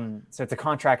 So it's a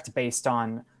contract based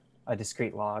on a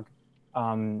discrete log.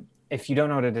 If you don't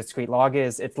know what a discrete log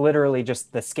is, it's literally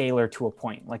just the scalar to a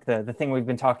point. Like the thing we've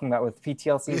been talking about with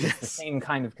PTLCs, it's the same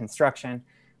kind of construction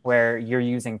where you're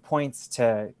using points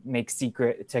to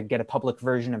get a public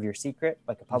version of your secret,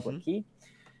 like a public key,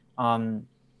 or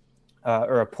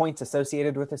a point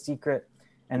associated with a secret.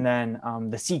 And then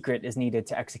the secret is needed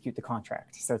to execute the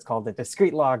contract. So it's called the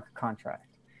discrete log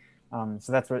contract.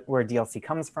 So that's where DLC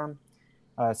comes from.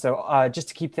 So just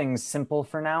to keep things simple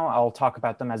for now, I'll talk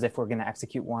about them as if we're going to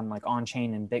execute one like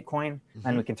on-chain in Bitcoin,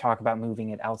 and we can talk about moving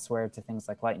it elsewhere to things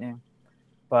like Lightning.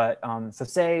 But so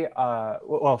say,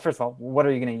 well, first of all, what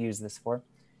are you going to use this for?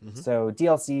 So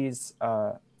DLCs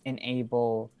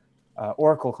enable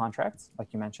Oracle contracts,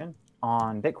 like you mentioned,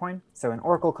 on Bitcoin. So an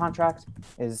Oracle contract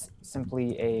is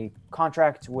simply a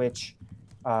contract which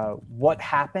what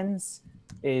happens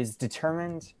is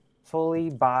determined fully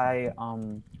by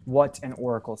what an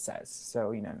oracle says.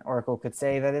 So, an oracle could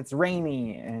say that it's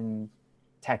rainy in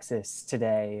Texas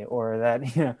today, or that,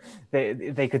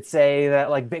 they could say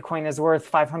that like Bitcoin is worth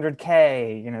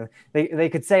 500K, they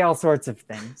could say all sorts of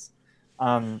things.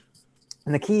 And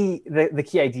the key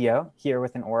idea here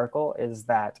with an oracle is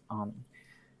that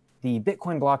the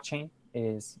Bitcoin blockchain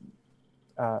is,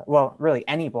 really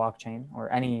any blockchain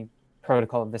or any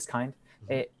protocol of this kind,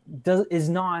 it is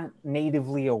not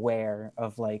natively aware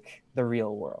of like the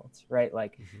real world, right?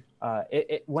 Like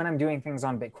when I'm doing things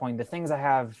on Bitcoin, the things I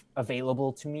have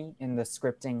available to me in the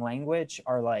scripting language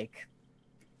are like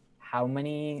how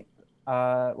many,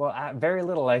 very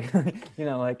little, like,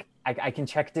 like I can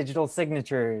check digital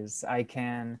signatures, I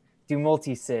can do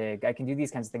multi-sig, I can do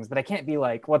these kinds of things, but I can't be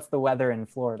like, what's the weather in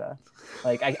Florida?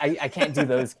 Like I can't do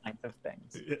those kinds of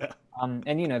things. Yeah.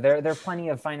 And there are plenty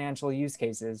of financial use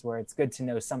cases where it's good to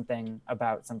know something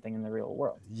about something in the real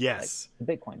world. Yes. Like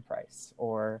the Bitcoin price,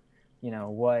 or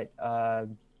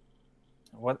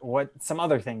what some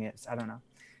other thing is. I don't know.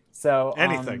 So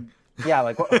anything. Yeah,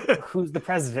 like who's the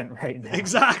president right now?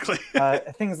 Exactly.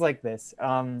 Things like this.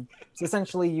 So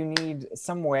essentially, you need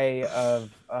some way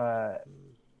of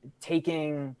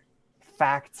taking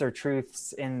facts or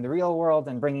truths in the real world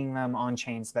and bringing them on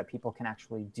chain so that people can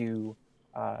actually do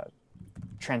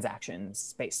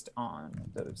transactions based on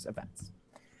those events.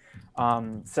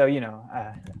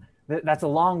 That's a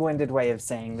long-winded way of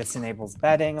saying this enables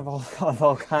betting of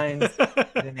all kinds.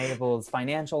 It enables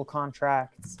financial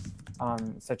contracts,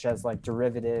 such as like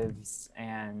derivatives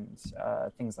and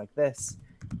things like this.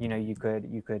 You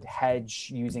could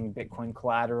hedge using Bitcoin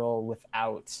collateral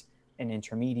without an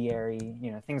intermediary,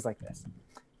 things like this.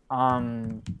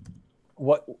 And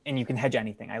you can hedge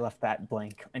anything. I left that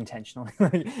blank intentionally.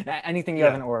 Anything you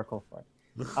have an oracle for.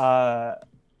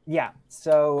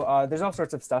 So there's all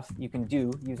sorts of stuff you can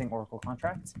do using oracle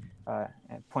contracts.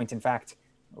 Point in fact,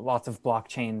 lots of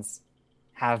blockchains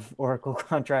have oracle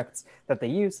contracts that they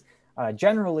use.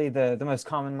 Generally, the most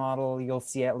common model you'll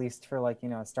see, at least for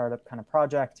a startup kind of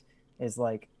project, is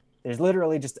there's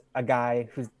literally just a guy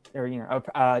not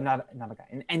a guy,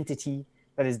 an entity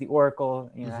that is the oracle,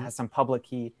 that has some public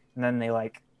key, and then they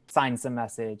sign some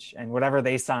message, and whatever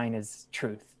they sign is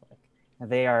truth.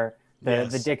 They are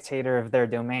the dictator of their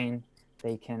domain.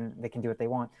 They can do what they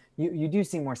want. You do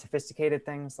see more sophisticated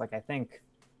things. I think,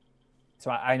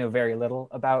 so I know very little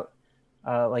about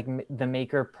the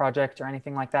Maker project or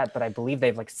anything like that, but I believe they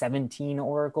have 17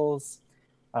 oracles,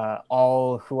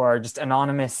 all who are just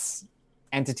anonymous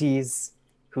entities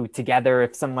who together,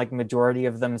 if some majority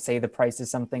of them say the price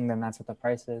is something, then that's what the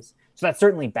price is. So that's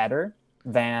certainly better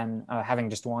than having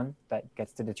just one that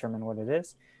gets to determine what it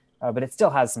is, but it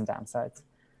still has some downsides.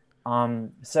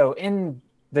 So in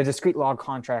the discrete log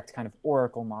contract kind of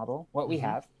oracle model, what we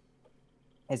have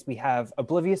is we have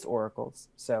oblivious oracles.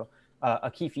 So a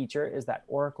key feature is that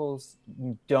oracles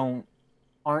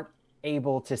aren't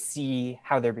able to see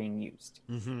how they're being used.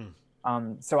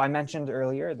 So I mentioned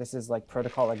earlier, this is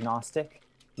protocol agnostic.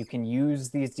 You can use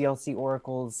these DLC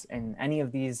oracles in any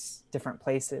of these different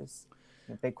places,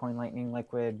 Bitcoin, Lightning,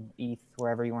 Liquid, ETH,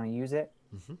 wherever you want to use it.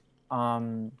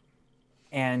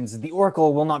 And the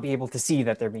oracle will not be able to see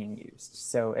that they're being used.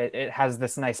 So it has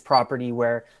this nice property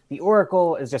where the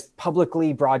oracle is just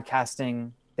publicly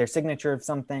broadcasting their signature of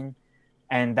something,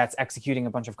 and that's executing a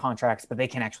bunch of contracts, but they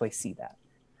can actually see that.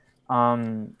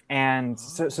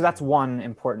 So that's one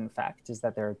important fact, is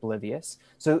that they're oblivious.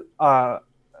 So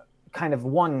kind of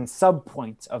one sub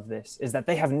point of this is that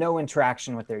they have no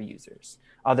interaction with their users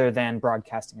other than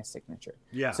broadcasting a signature.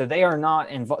 So they are not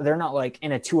they're not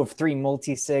in a 2 of 3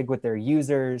 multi-sig with their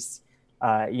users,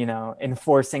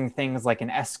 enforcing things like an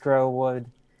escrow would.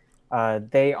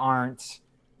 They aren't,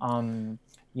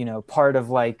 part of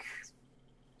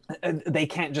they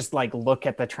can't just look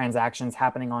at the transactions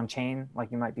happening on chain like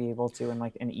you might be able to in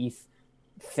an ETH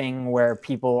thing where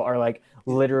people are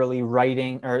literally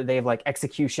writing, or they have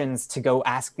executions to go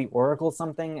ask the oracle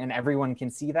something, and everyone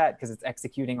can see that because it's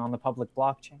executing on the public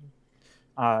blockchain.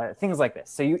 Things like this.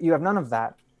 So you have none of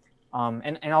that.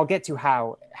 And I'll get to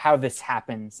how this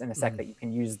happens in a sec, that you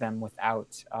can use them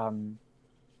without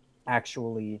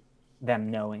actually them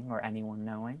knowing or anyone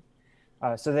knowing.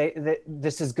 So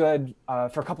this is good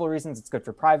for a couple of reasons. It's good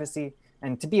for privacy.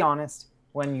 And to be honest,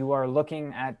 when you are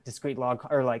looking at discrete log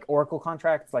or oracle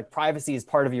contracts, privacy is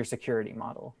part of your security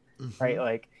model,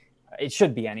 right? It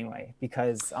should be anyway,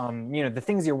 because the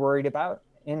things you're worried about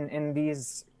in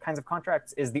these kinds of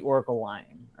contracts is the oracle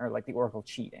lying, or the oracle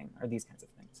cheating, or these kinds of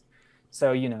things.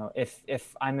 So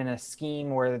if I'm in a scheme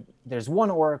where there's one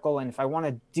oracle, and if I want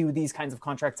to do these kinds of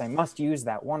contracts, I must use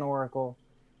that one oracle.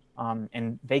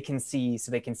 And they can see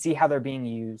how they're being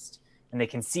used, and they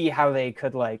can see how they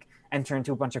could enter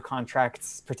into a bunch of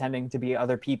contracts pretending to be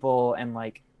other people and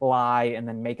lie and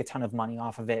then make a ton of money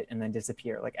off of it and then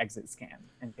disappear, exit scam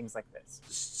and things like this.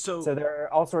 So there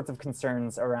are all sorts of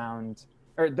concerns around,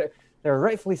 or they're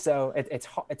rightfully so.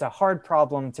 It's a hard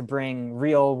problem to bring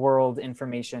real world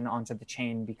information onto the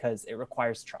chain because it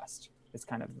requires trust. It's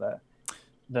kind of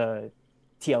the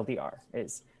TLDR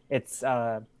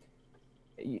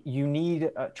you need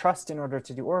trust in order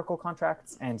to do oracle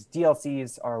contracts, and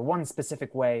DLCs are one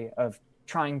specific way of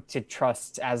trying to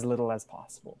trust as little as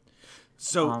possible.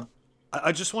 So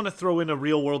I just want to throw in a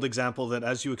real world example that,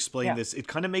 as you explain this, it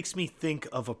kind of makes me think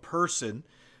of a person,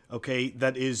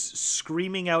 that is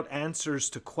screaming out answers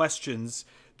to questions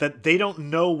that they don't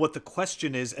know what the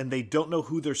question is, and they don't know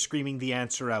who they're screaming the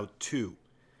answer out to.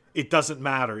 It doesn't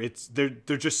matter.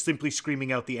 They're just simply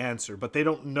screaming out the answer, but they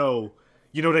don't know.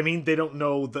 You know what I mean? They don't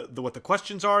know what the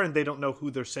questions are, and they don't know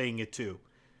who they're saying it to.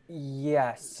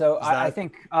 Yes. So I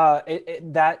think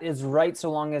that is right,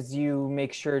 so long as you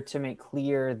make sure to make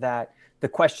clear that the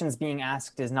questions being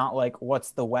asked is not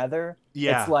what's the weather?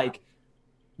 Yeah. It's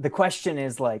the question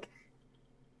is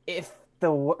if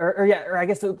or I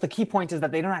guess the key point is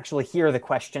that they don't actually hear the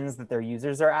questions that their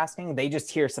users are asking. They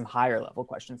just hear some higher level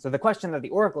questions. So the question that the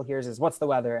oracle hears is, what's the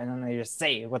weather? And then they just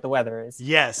say what the weather is.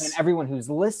 Yes. And everyone who's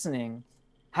listening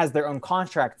has their own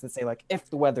contracts that say if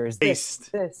the weather is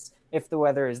this, if the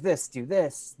weather is this, do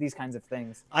this, these kinds of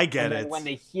things. I get it. When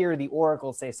they hear the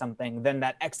oracle say something, then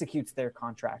that executes their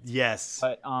contract. Yes.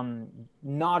 But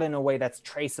not in a way that's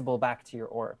traceable back to your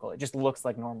oracle. It just looks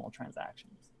like normal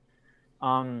transactions.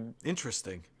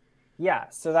 Interesting. Yeah,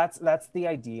 so that's the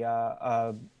idea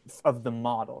of the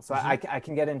model. So I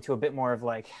can get into a bit more of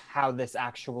like how this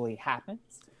actually happens.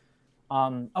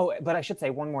 Oh, but I should say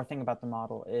one more thing about the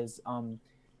model is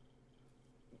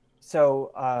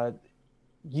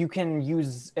you can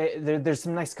use there's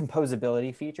some nice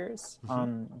composability features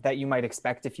that you might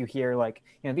expect if you hear like,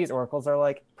 these oracles are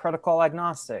like protocol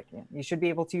agnostic. You should be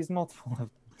able to use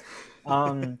multiple of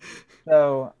them.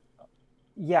 So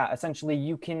yeah, essentially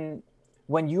you can,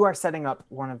 when you are setting up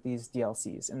one of these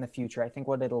DLCs in the future, I think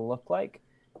what it'll look like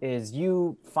is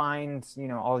you find,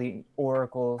 all the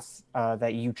oracles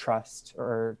that you trust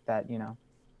or that,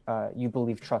 you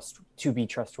believe to be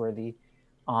trustworthy,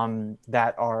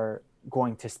 that are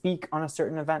going to speak on a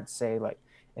certain event. Say like,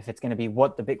 if it's going to be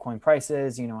what the Bitcoin price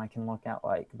is, I can look at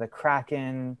like the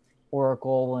Kraken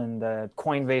oracle and the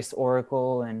Coinbase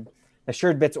oracle and the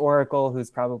SureBits oracle,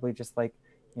 who's probably just like,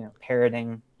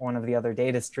 parroting one of the other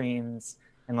data streams,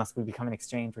 unless we become an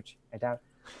exchange, which I doubt,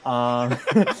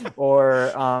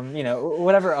 or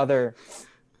whatever other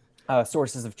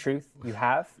sources of truth you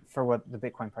have for what the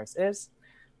Bitcoin price is.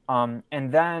 And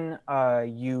then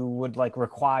you would like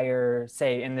require,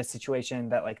 say in this situation,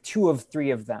 that like 2 of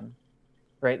 3 of them,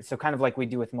 right? So kind of like we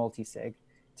do with multi-sig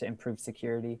to improve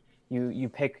security. You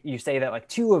say that like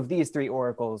 2 of these 3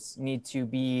 oracles need to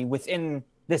be within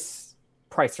this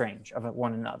price range of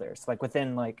one another. So like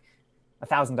within like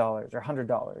 $1,000 or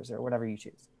 $100 or whatever you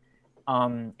choose.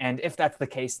 And if that's the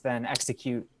case, then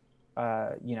execute,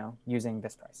 using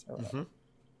this price or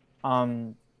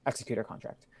whatever. Execute our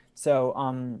contract.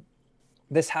 So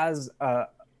this has a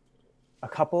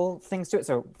couple things to it.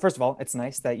 So first of all, it's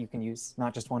nice that you can use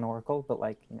not just one oracle, but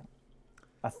like,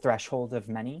 a threshold of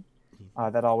many.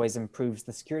 That always improves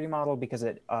the security model because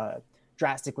it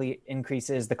drastically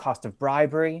increases the cost of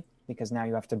bribery, because now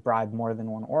you have to bribe more than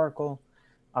one oracle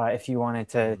if you wanted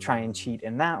to try and cheat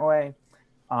in that way.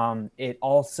 It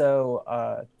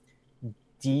also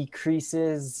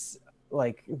decreases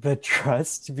like the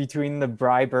trust between the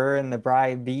briber and the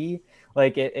bribee.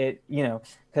 Like it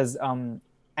because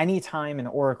anytime an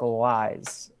oracle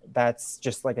lies, that's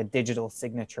just like a digital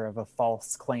signature of a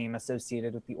false claim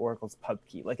associated with the oracle's pub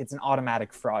key. Like it's an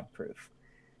automatic fraud proof.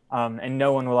 And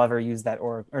no one will ever use that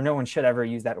or no one should ever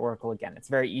use that oracle again. It's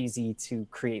very easy to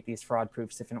create these fraud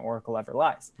proofs if an oracle ever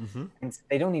lies. And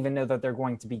they don't even know that they're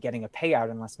going to be getting a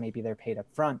payout unless maybe they're paid up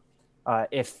front.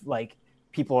 If like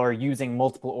people are using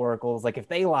multiple oracles, like if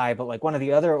they lie, but like one of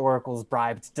the other oracles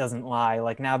bribed doesn't lie,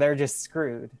 like now they're just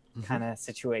screwed kind of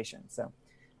situation. So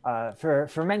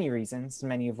for many reasons,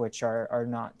 many of which are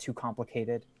not too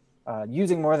complicated,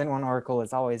 using more than one oracle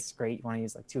is always great. You want to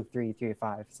use like 2, 3, 3 to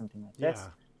 5, something like this.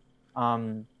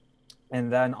 And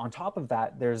then on top of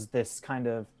that, there's this kind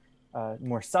of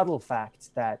more subtle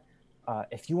fact that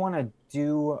if you want to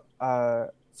do a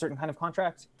certain kind of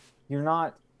contract, you're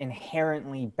not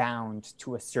inherently bound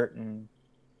to a certain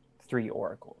 3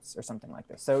 oracles or something like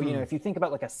this. So, if you think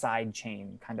about like a side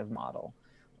chain kind of model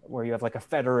where you have like a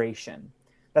federation,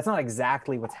 that's not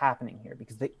exactly what's happening here,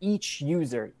 because each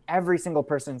user, every single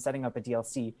person setting up a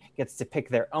DLC gets to pick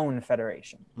their own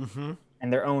federation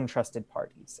and their own trusted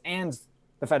parties. And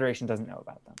the federation doesn't know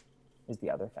about them, is the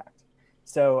other fact.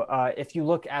 So if you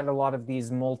look at a lot of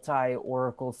these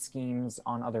multi-oracle schemes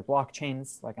on other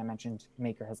blockchains, like I mentioned,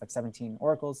 Maker has like 17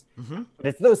 oracles. But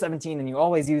it's those 17 and you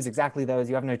always use exactly those.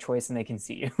 You have no choice and they can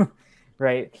see you,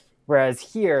 right? Whereas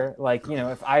here, like,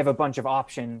 if I have a bunch of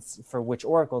options for which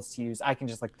oracles to use, I can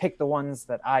just like pick the ones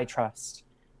that I trust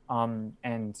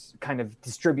and kind of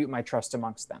distribute my trust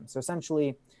amongst them. So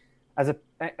essentially,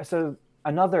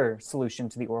 another solution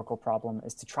to the oracle problem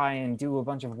is to try and do a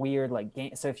bunch of weird like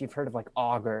game. So if you've heard of like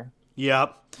Augur,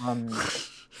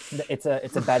 it's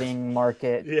a betting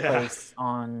marketplace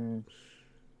on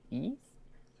ETH,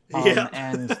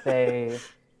 and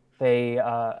they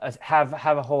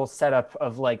have a whole setup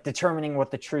of like determining what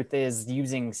the truth is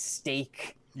using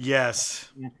stake.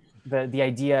 Yes. The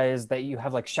idea is that you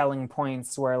have like shelling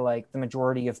points where like the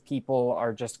majority of people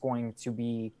are just going to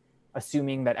be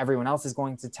assuming that everyone else is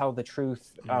going to tell the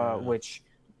truth, which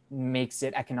makes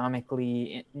it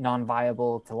economically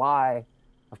non-viable to lie.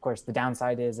 Of course, the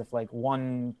downside is if like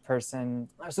one person,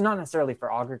 so not necessarily for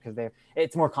Augur, because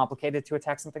it's more complicated to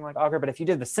attack something like Augur, but if you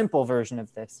did the simple version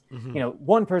of this,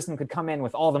 one person could come in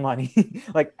with all the money,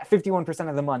 like 51%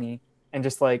 of the money, and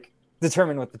just like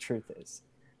determine what the truth is.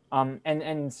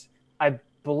 And I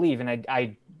believe, and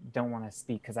I don't want to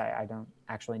speak because I don't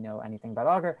actually know anything about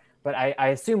Augur, but I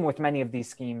assume with many of these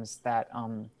schemes that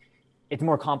it's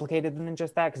more complicated than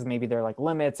just that, because maybe there are like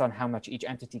limits on how much each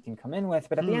entity can come in with.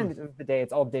 But at the end of the day,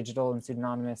 it's all digital and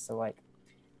pseudonymous. So like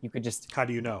you could just how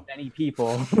do you know many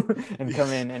people and come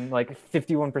in and like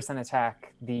 51%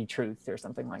 attack the truth or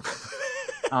something like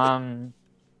that.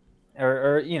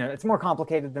 Or it's more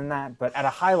complicated than that, but at a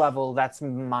high level, that's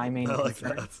my main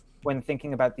concern when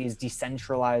thinking about these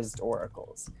decentralized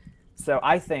oracles. So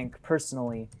I think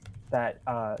personally that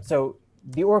so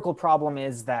the oracle problem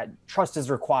is that trust is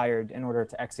required in order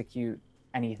to execute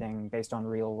anything based on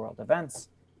real world events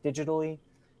digitally.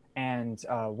 And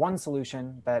one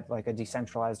solution that like a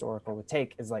decentralized oracle would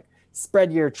take is like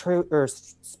spread your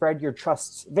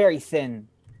trust very thin,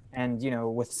 and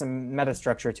with some meta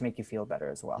structure to make you feel better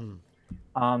as well.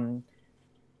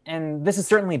 And this is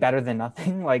certainly better than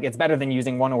nothing. Like it's better than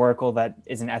using one oracle that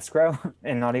is an escrow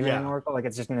and not even an oracle. Like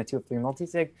it's just in a 2 of 3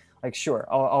 multisig. Like sure,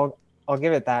 I'll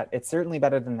give it that. It's certainly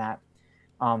better than that.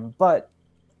 But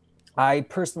I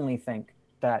personally think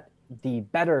that the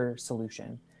better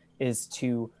solution is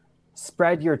to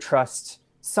spread your trust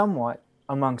somewhat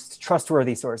amongst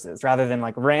trustworthy sources rather than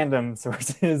like random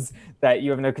sources that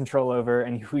you have no control over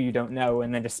and who you don't know,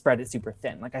 and then just spread it super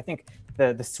thin. Like I think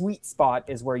the sweet spot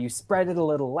is where you spread it a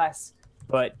little less,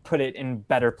 but put it in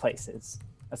better places,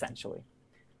 essentially.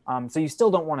 So you still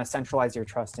don't want to centralize your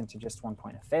trust into just one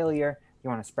point of failure. You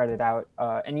want to spread it out,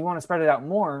 and you want to spread it out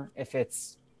more if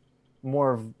it's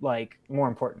more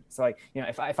important. So like,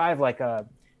 if I have like a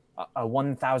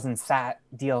 1,000 sat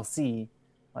DLC,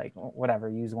 like whatever,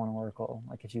 use one oracle.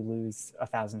 Like if you lose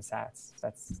 1,000 sats,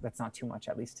 that's not too much,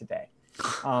 at least today.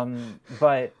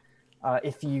 But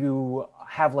if you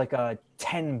have like a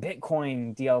 10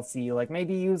 Bitcoin DLC, like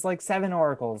maybe use like 7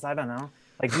 oracles. I don't know,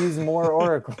 like use more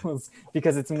oracles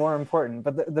because it's more important.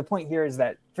 But the point here is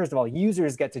that, first of all,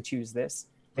 users get to choose this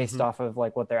based off of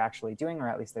like what they're actually doing, or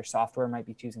at least their software might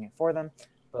be choosing it for them.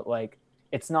 But like,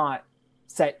 it's not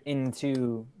set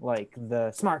into like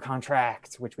the smart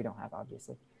contract, which we don't have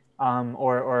obviously,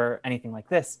 or anything like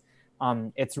this.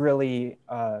 It's really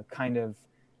kind of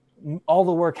all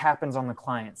the work happens on the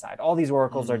client side. All these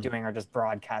oracles are doing are just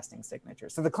broadcasting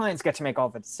signatures. So the clients get to make all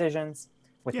the decisions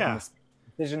within the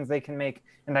decisions they can make,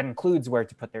 and that includes where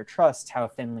to put their trust, how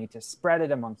thinly to spread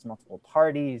it amongst multiple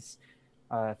parties,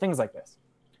 things like this.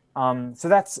 So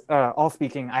that's all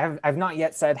speaking. I've not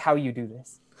yet said how you do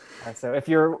this. So if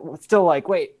you're still like,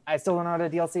 wait, I still don't know what a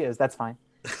DLC is, that's fine.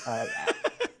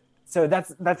 So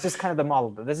that's just kind of the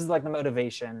model. This is like the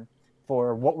motivation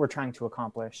for what we're trying to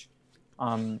accomplish.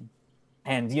 And,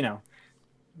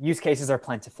 use cases are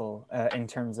plentiful in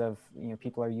terms of,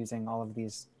 people are using all of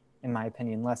these, in my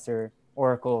opinion, lesser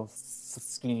oracle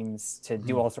schemes to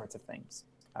do all sorts of things.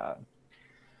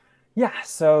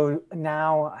 So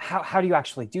now how do you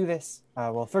actually do this?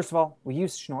 Well, first of all, we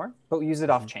use Schnorr, but we use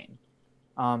it off-chain.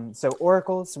 So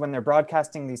oracles, when they're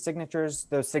broadcasting these signatures,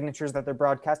 those signatures that they're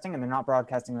broadcasting, and they're not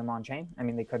broadcasting them on chain. I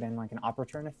mean, they could in like an op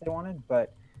return if they wanted,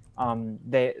 but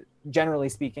they, generally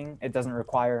speaking, it doesn't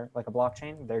require like a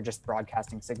blockchain. They're just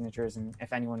broadcasting signatures, and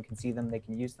if anyone can see them, they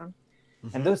can use them.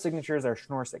 And those signatures are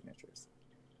Schnorr signatures.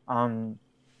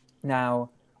 Now,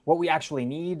 what we actually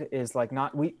need is like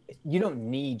you don't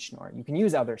need Schnorr. You can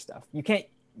use other stuff. You can't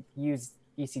use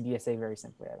ECDSA very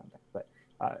simply, I don't think, but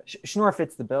Schnorr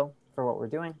fits the bill for what we're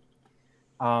doing.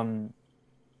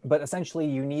 But essentially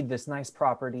you need this nice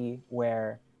property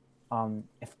where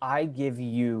if I give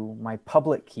you my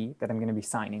public key that I'm going to be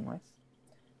signing with,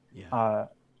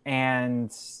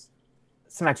 and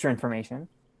some extra information,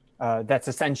 that's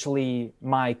essentially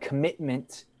my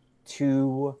commitment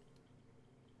to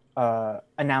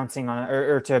announcing on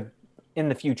or to in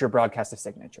the future broadcast a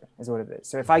signature is what it is.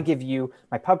 So if I give you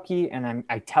my pub key and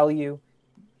I tell you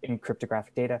in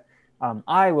cryptographic data,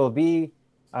 I will be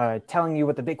telling you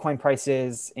what the Bitcoin price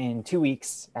is in 2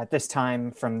 weeks at this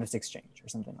time from this exchange or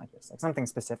something like this, like something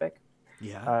specific.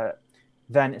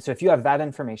 Then, so if you have that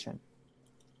information,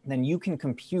 then you can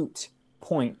compute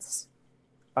points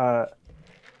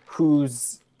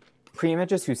whose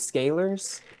preimages, whose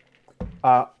scalars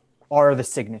are the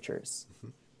signatures.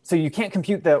 So you can't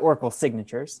compute the oracle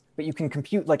signatures, but you can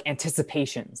compute like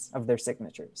anticipations of their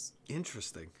signatures.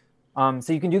 Interesting.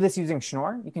 So you can do this using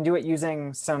Schnorr. You can do it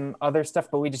using some other stuff,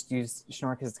 but we just use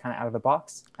Schnorr because it's kind of out of the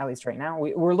box, at least right now.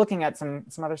 We're looking at some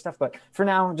other stuff, but for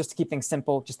now, just to keep things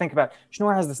simple, just think about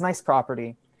Schnorr has this nice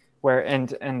property where,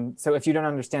 and so if you don't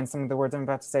understand some of the words I'm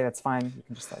about to say, that's fine. You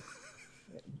can just like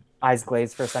eyes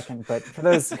glaze for a second. But for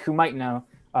those who might know,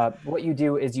 what you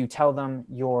do is you tell them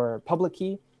your public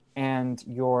key and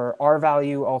your R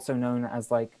value, also known as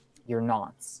like your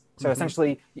nonce. So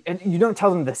essentially, and you don't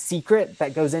tell them the secret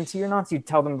that goes into your nonce, you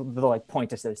tell them the like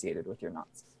point associated with your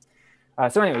nonce.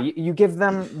 So anyway, you give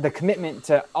them the commitment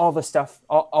to all the stuff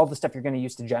you're going to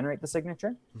use to generate the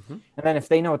signature. Mm-hmm. And then if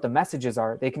they know what the messages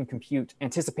are, they can compute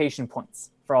anticipation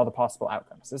points for all the possible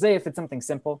outcomes. So say if it's something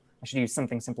simple, I should use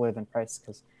something simpler than price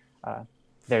because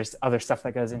there's other stuff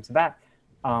that goes into that.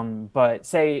 But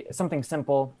say something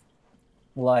simple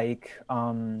like,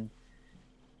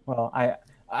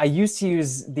 I used to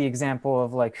use the example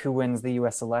of like who wins the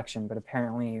U.S. election, but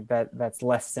apparently that's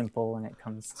less simple when it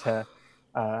comes to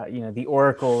the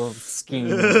Oracle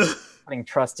scheme, putting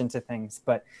trust into things.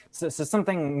 But so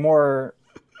something more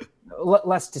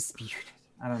less disputed.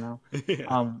 I don't know.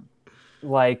 Yeah.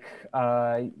 Like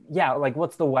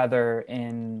what's the weather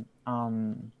in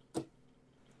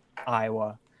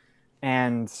Iowa?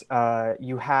 And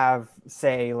you have,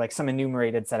 say, like some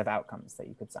enumerated set of outcomes that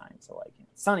you could sign. So like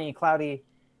sunny, cloudy,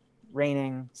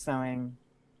 raining, snowing,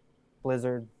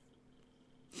 blizzard,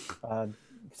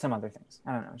 some other things.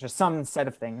 I don't know, just some set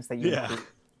of things that you include.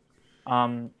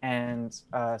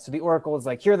 So the Oracle is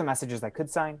like, here are the messages I could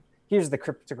sign. Here's the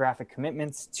cryptographic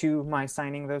commitments to my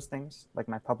signing those things, like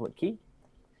my public key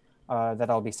that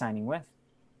I'll be signing with.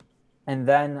 And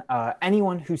then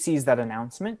anyone who sees that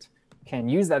announcement can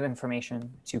use that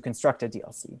information to construct a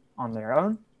DLC on their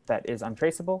own that is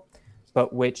untraceable,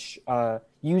 but which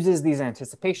uses these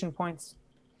anticipation points.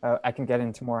 I can get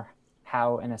into more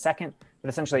how in a second, but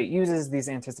essentially it uses these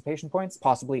anticipation points,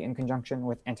 possibly in conjunction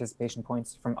with anticipation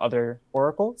points from other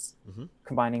oracles,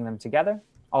 combining them together,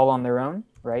 all on their own,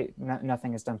 right?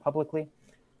 Nothing is done publicly,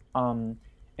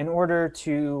 in order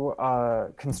to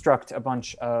construct a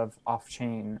bunch of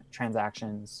off-chain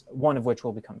transactions, one of which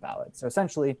will become valid. So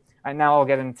essentially, now I'll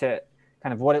get into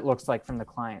kind of what it looks like from the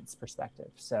client's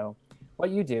perspective. So what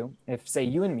you do, if say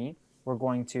you and me, we're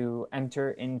going to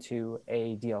enter into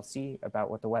a DLC about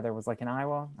what the weather was like in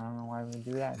Iowa. I don't know why we would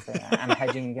do that. I'm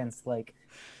hedging against like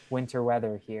winter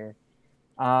weather here.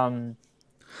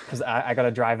 Because I got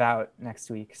to drive out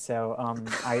next week. So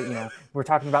we're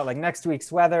talking about like next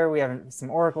week's weather. We have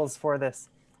some oracles for this,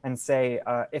 and say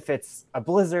if it's a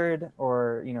blizzard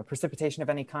or precipitation of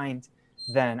any kind,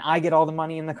 then I get all the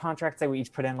money in the contract. Say we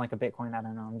each put in like a Bitcoin. I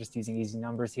don't know. I'm just using easy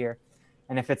numbers here.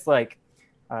 And if it's like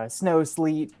snow,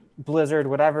 sleet, blizzard,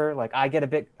 whatever, like I get 2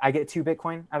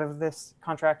 Bitcoin out of this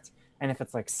contract. And if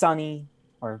it's like sunny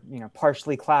or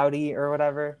partially cloudy or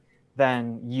whatever,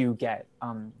 then you get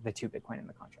the 2 Bitcoin in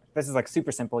the contract. This is like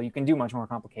super simple. You can do much more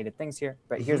complicated things here,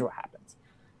 but here's what happens.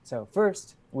 So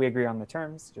first, we agree on the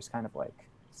terms, just kind of like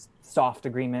soft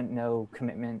agreement, no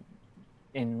commitment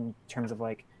in terms of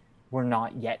like we're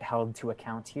not yet held to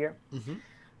account here.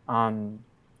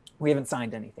 We haven't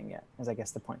signed anything yet, is I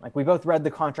guess the point. Like we both read the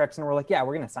contracts and we're like, yeah,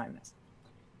 we're going to sign this.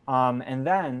 And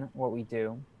then what we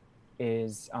do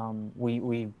is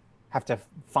we have to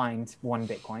find 1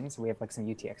 Bitcoin. So we have like some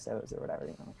UTXOs or whatever.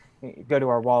 We go to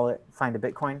our wallet, find a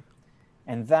Bitcoin,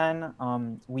 and then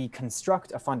we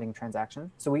construct a funding transaction.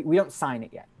 So we don't sign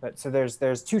it yet, but so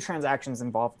there's 2 transactions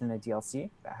involved in a DLC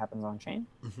that happens on chain.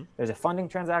 There's a funding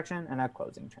transaction and a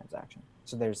closing transaction.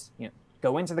 So there's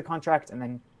go into the contract and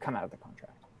then come out of the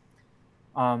contract.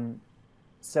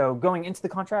 So going into the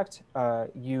contract,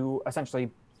 you essentially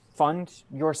fund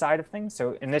your side of things.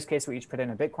 So in this case, we each put in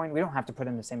a Bitcoin. We don't have to put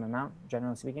in the same amount,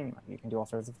 generally speaking. You can do all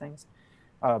sorts of things.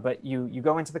 But you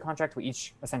go into the contract, we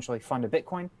each essentially fund a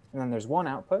Bitcoin. And then there's 1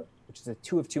 output, which is a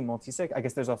 2 of 2 multisig. I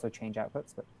guess there's also change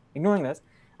outputs, but ignoring this,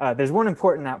 there's 1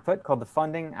 important output called the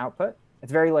funding output.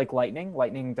 It's very like Lightning.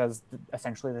 Lightning does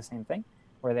essentially the same thing,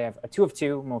 where they have a 2 of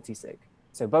 2 multisig.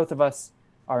 So both of us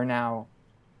are now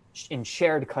in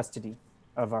shared custody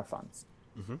of our funds.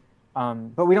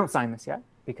 But we don't sign this yet,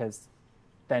 because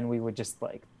then we would just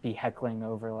like be heckling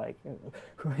over like,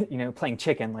 playing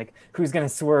chicken, like who's going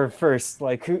to swerve first,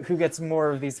 like who gets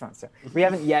more of these funds. So we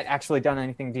haven't yet actually done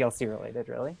anything DLC related,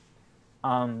 really.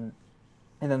 And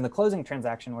then the closing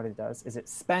transaction, what it does is it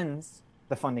spends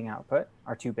the funding output,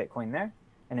 our 2 Bitcoin there,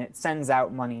 and it sends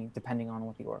out money depending on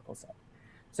what the Oracle said.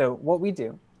 So what we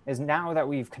do is, now that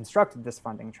we've constructed this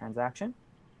funding transaction,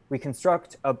 we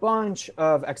construct a bunch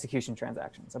of execution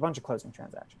transactions, a bunch of closing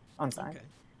transactions, unsigned,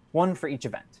 1 for each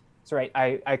event. So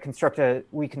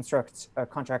we construct a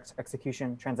contract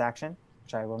execution transaction,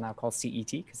 which I will now call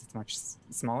CET because it's much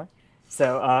smaller.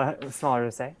 So smaller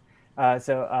to say.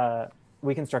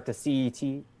 We construct a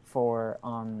CET for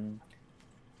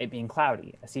it being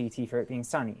cloudy, a CET for it being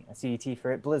sunny, a CET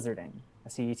for it blizzarding, a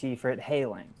CET for it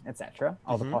hailing, etc.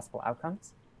 All the possible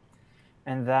outcomes.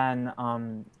 And then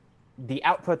the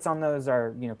outputs on those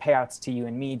are, payouts to you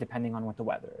and me, depending on what the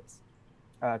weather is,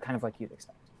 kind of like you'd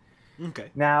expect.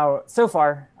 Okay. Now, so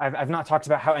far, I've not talked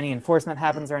about how any enforcement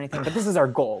happens or anything, but this is our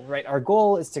goal, right? Our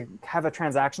goal is to have a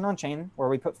transaction on chain where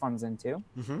we put funds into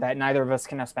that neither of us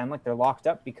can now spend, like they're locked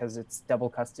up because it's double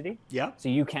custody. Yeah. So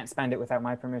you can't spend it without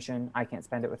my permission. I can't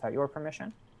spend it without your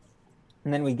permission.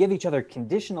 And then we give each other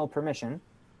conditional permission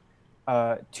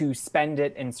to spend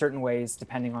it in certain ways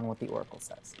depending on what the Oracle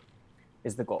says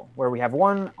is the goal, where we have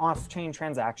one off-chain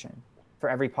transaction for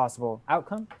every possible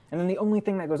outcome. And then the only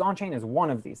thing that goes on-chain is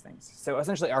one of these things. So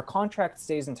essentially our contract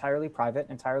stays entirely private,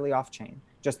 entirely off-chain,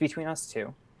 just between us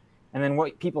two. And then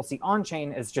what people see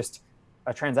on-chain is just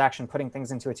a transaction putting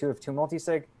things into a 2 of 2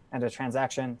 multisig and a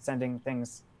transaction sending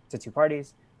things to two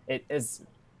parties. It is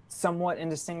somewhat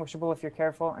indistinguishable if you're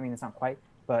careful. I mean, it's not quite,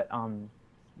 but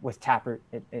with Taproot,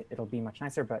 it'll be much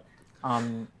nicer. But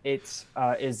it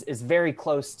is very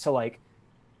close to like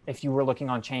if you were looking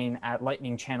on chain at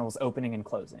Lightning channels opening and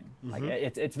closing. Like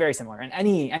it's very similar. And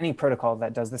any protocol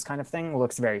that does this kind of thing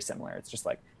looks very similar. It's just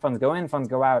like funds go in, funds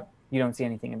go out. You don't see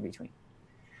anything in between.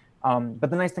 But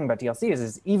the nice thing about DLC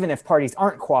is even if parties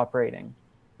aren't cooperating,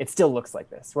 it still looks like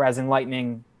this. Whereas in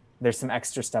Lightning, there's some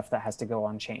extra stuff that has to go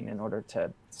on chain in order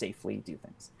to safely do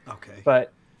things. Okay.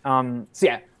 But so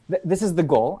yeah, this is the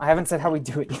goal. I haven't said how we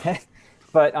do it yet.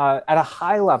 But at a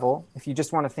high level, if you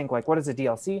just want to think like, what is a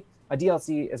DLC? A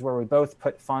DLC is where we both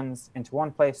put funds into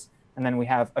one place, and then we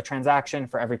have a transaction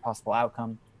for every possible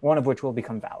outcome, one of which will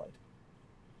become valid.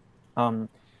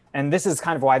 And this is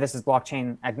kind of why this is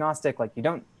blockchain agnostic. Like you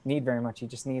don't need very much. You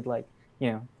just need like,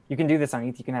 you can do this on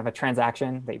ETH. You can have a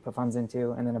transaction that you put funds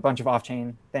into, and then a bunch of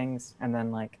off-chain things, and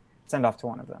then like send off to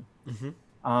one of them.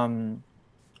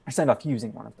 Or send off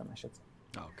using one of them, I should say.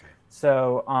 Okay.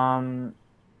 So,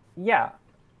 yeah.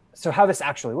 So how this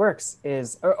actually works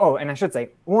is, and I should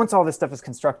say, once all this stuff is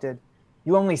constructed,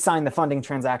 you only sign the funding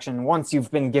transaction once you've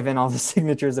been given all the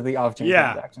signatures of the off-chain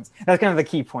transactions. That's kind of the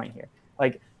key point here.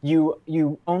 Like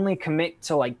you only commit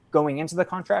to like going into the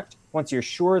contract once you're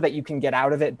sure that you can get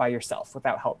out of it by yourself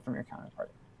without help from your counterparty.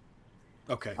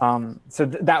 Okay. So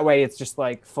that way it's just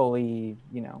like fully,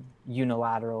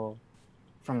 unilateral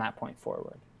from that point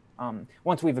forward.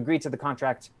 Once we've agreed to the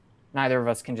contract, neither of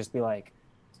us can just be like,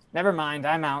 never mind,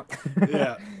 I'm out.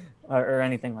 Yeah. or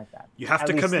anything like that. You have At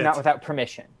to least commit. Not without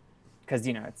permission. Because,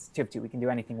 it's 2 of 2. We can do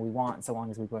anything we want so long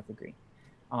as we both agree.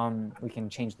 We can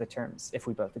change the terms if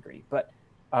we both agree. But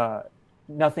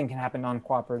nothing can happen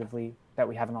non-cooperatively that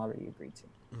we haven't already agreed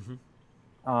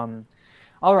to.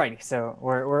 Alrighty, so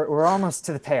we're almost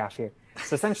to the payoff here.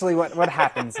 So essentially what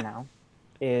happens now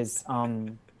is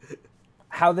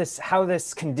how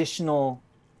this conditional...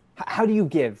 How do you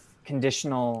give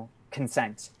conditional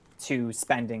consent to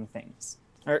spending things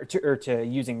or to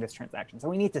using this transaction? So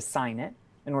we need to sign it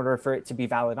in order for it to be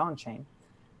valid on chain,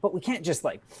 but we can't just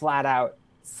like flat out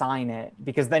sign it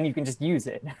because then you can just use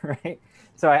it, right?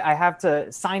 So I have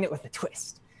to sign it with a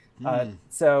twist.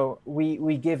 So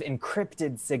we give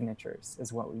encrypted signatures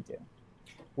is what we do,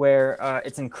 where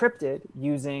it's encrypted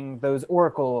using those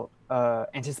Oracle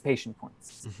anticipation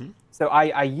points. So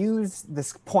I use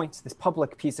this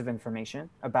public piece of information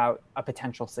about a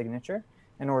potential signature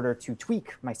in order to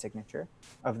tweak my signature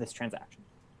of this transaction.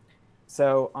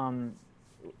 So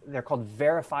they're called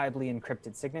verifiably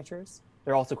encrypted signatures.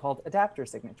 They're also called adapter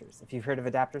signatures. If you've heard of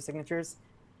adapter signatures,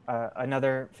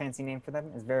 another fancy name for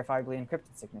them is verifiably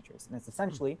encrypted signatures. And it's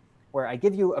essentially where I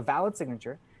give you a valid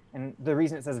signature. And the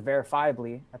reason it says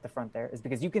verifiably at the front there is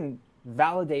because you can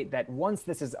validate that once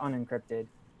this is unencrypted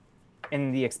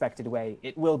in the expected way,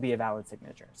 it will be a valid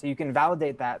signature. So you can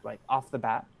validate that like off the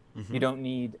bat. You don't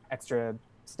need extra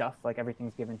stuff, like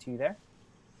everything's given to you there.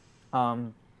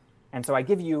 And so I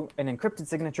give you an encrypted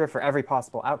signature for every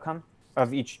possible outcome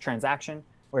of each transaction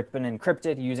where it's been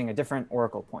encrypted using a different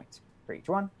Oracle point for each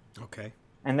one. Okay.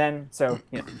 And then, so,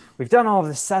 we've done all of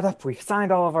this setup. We've signed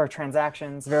all of our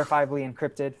transactions, verifiably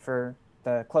encrypted for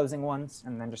the closing ones,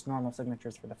 and then just normal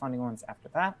signatures for the funding ones after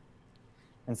that.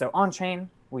 And so on chain,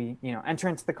 we, enter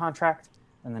into the contract,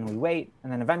 and then we wait,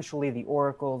 and then eventually the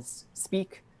oracles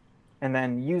speak. And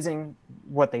then using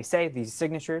what they say, these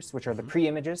signatures, which are the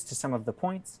pre-images to some of the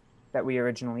points that we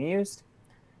originally used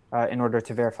in order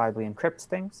to verifiably encrypt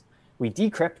things, we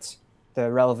decrypt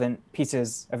the relevant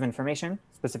pieces of information,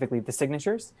 specifically the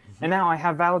signatures. And now I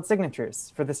have valid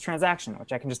signatures for this transaction,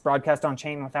 which I can just broadcast on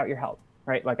chain without your help,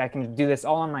 right? Like I can do this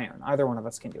all on my own. Either one of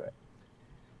us can do it.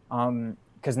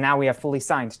 Because now we have fully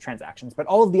signed transactions, but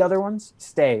all of the other ones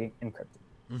stay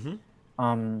encrypted.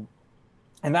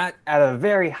 And that at a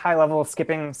very high level,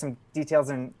 skipping some details,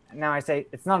 and now I say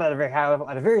it's not at a very high level,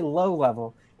 at a very low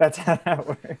level, that's how that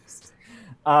works.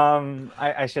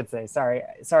 I should say, sorry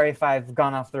if I've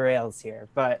gone off the rails here,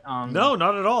 but no,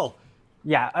 not at all.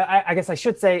 Yeah, I guess I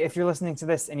should say, if you're listening to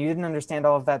this and you didn't understand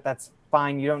all of that, that's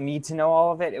fine. You don't need to know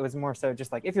all of it. It was more so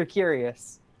just like, if you're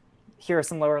curious, here are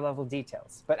some lower level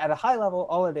details. But at a high level,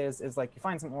 all it is like you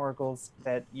find some oracles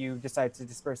that you decide to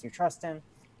disperse your trust in,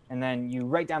 and then you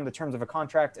write down the terms of a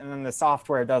contract, and then the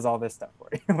software does all this stuff for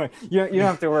you. You don't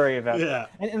have to worry about that.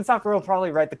 And the software will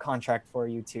probably write the contract for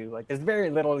you too. Like, there's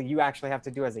very little you actually have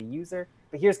to do as a user.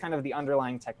 But here's kind of the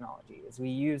underlying technology: is we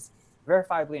use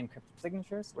verifiably encrypted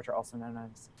signatures, which are also known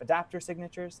as adapter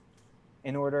signatures,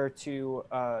 in order to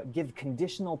give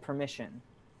conditional permission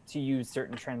to use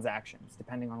certain transactions,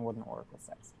 depending on what an oracle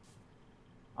says.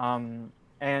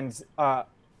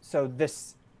 So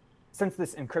since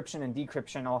this encryption and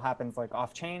decryption all happens like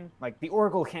off-chain, like the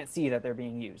oracle can't see that they're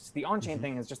being used. The on-chain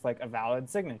thing is just like a valid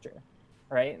signature,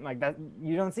 right? Like that,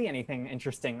 you don't see anything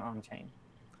interesting on-chain.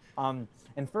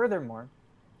 And furthermore,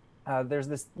 there's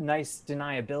this nice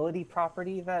deniability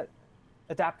property that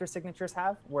adapter signatures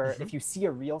have, where if you see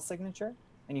a real signature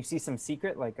and you see some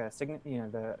secret, like a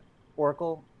the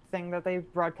oracle thing that they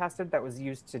broadcasted that was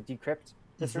used to decrypt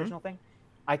this original thing,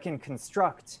 I can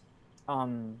construct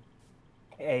an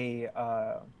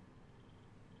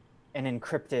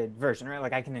encrypted version, right?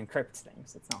 Like, I can encrypt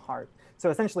things. It's not hard. So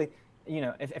essentially,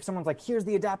 if someone's like, here's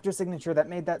the adapter signature that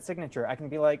made that signature, I can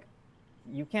be like,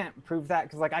 you can't prove that,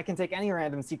 because like I can take any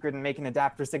random secret and make an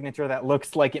adapter signature that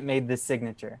looks like it made this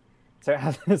signature. So it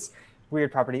has this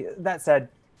weird property. That said,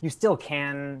 you still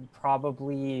can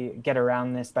probably get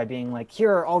around this by being like,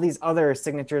 here are all these other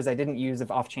signatures I didn't use of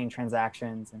off-chain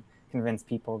transactions, and convince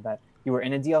people that you were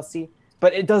in a DLC.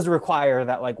 But it does require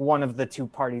that like one of the two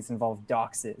parties involved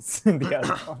doxes the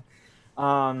other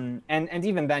one. And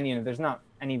even then, there's not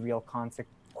any real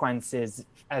consequences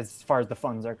as far as the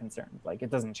funds are concerned. Like,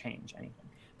 it doesn't change anything.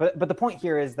 But the point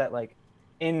here is that, like,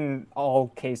 in all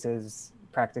cases,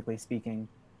 practically speaking,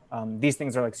 these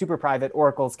things are like super private.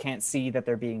 Oracles can't see that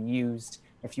they're being used.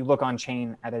 If you look on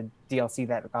chain at a DLC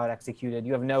that got executed,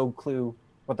 you have no clue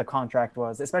what the contract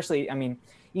was. Especially, I mean,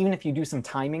 even if you do some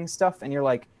timing stuff and you're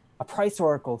like, a price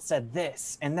oracle said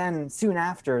this, and then soon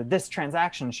after this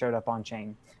transaction showed up on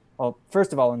chain. Well,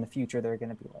 first of all, in the future, they're going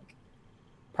to be like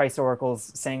price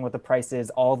oracles saying what the price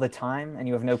is all the time, and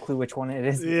you have no clue which one it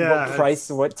is, what price,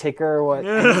 what ticker, what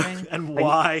anything. And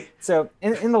why. So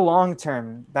in the long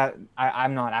term, that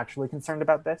I'm not actually concerned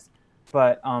about this,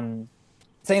 but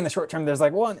say in the short term, there's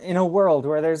like in a world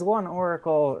where there's one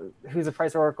oracle who's a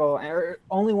price oracle, or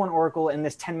only one oracle in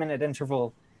this 10-minute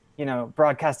interval,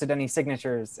 broadcasted any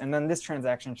signatures, and then this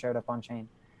transaction showed up on chain.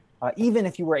 Even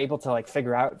if you were able to like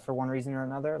figure out for one reason or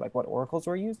another, like what oracles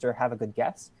were used or have a good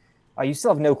guess, you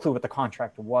still have no clue what the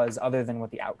contract was other than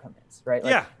what the outcome is, right?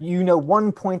 Like,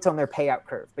 one point on their payout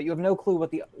curve, but you have no clue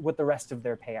what the rest of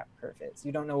their payout curve is.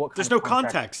 You don't know what kind There's of no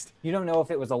contract. context. You don't know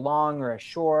if it was a long or a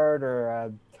short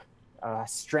or a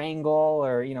strangle,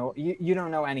 or you don't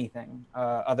know anything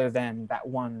other than that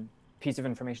one piece of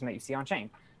information that you see on chain.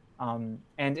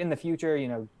 And in the future,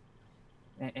 in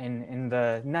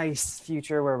the nice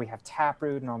future where we have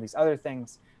Taproot and all these other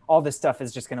things, all this stuff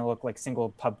is just going to look like single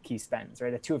pub key spends,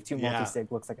 right? A 2 of 2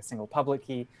 multi-sig looks like a single public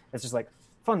key. It's just like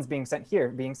funds being sent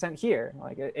here.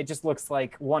 Like it just looks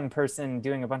like one person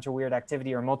doing a bunch of weird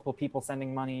activity, or multiple people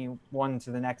sending money one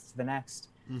to the next.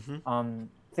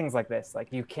 Things like this.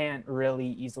 Like, you can't really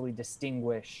easily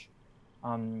distinguish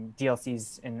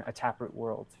DLCs in a Taproot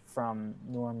world from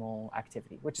normal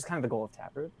activity, which is kind of the goal of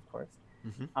Taproot, of course.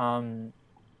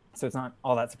 So it's not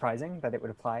all that surprising that it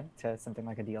would apply to something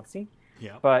like a DLC.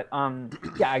 Yeah. But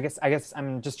I guess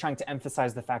I'm just trying to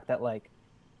emphasize the fact that like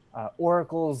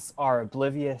oracles are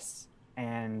oblivious,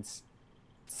 and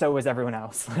so is everyone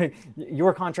else. Like,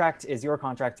 your contract is your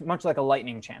contract, much like a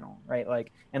Lightning channel, right?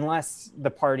 Like, unless the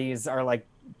parties are like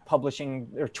publishing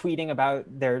or tweeting about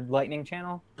their Lightning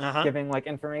channel, giving like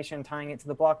information, tying it to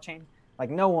the blockchain,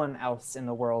 like no one else in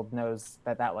the world knows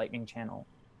that Lightning channel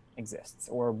exists,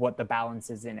 or what the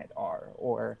balances in it are,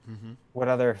 or what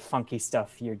other funky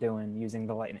stuff you're doing using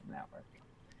the Lightning network.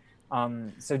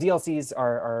 So DLCs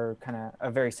are kind of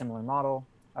a very similar model,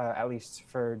 at least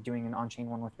for doing an on-chain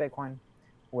one with Bitcoin,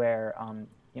 where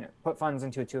put funds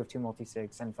into a 2 of 2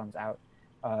 multi-sig, send funds out.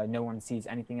 No one sees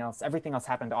anything else. Everything else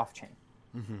happened off-chain.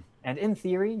 And in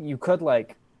theory, you could,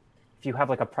 like, if you have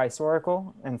like a price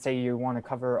oracle and say you want to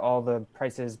cover all the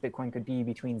prices Bitcoin could be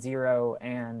between 0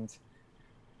 and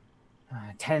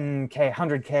 10K,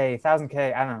 100K,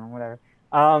 1,000K, I don't know, whatever.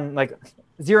 Like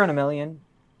 0 and a million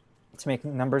to make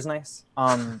numbers nice.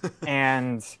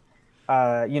 And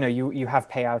you have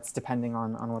payouts depending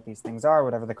on what these things are,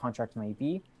 whatever the contract may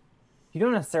be. You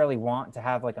don't necessarily want to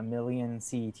have like 1 million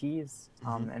CETs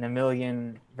and 1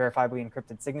 million verifiably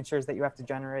encrypted signatures that you have to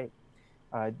generate.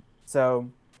 So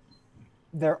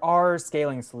there are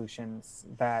scaling solutions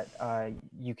that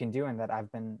you can do and that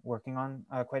I've been working on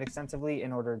quite extensively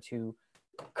in order to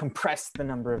compress the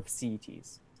number of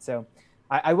CETs. So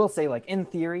I will say, like, in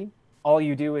theory, all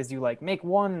you do is you like make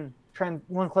one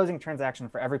closing transaction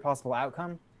for every possible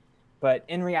outcome. But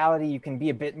in reality, you can be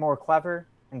a bit more clever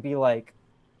and be like,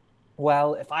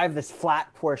 well, if I have this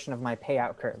flat portion of my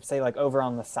payout curve, say like over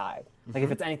on the side, like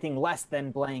if it's anything less than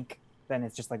blank, then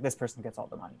it's just like this person gets all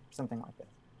the money, something like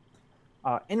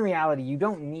this. In reality, you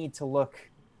don't need to look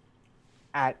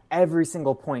at every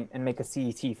single point and make a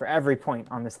CET for every point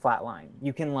on this flat line.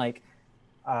 You can like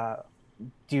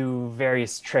do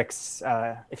various tricks.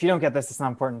 If you don't get this, it's not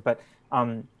important, but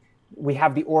we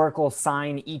have the oracle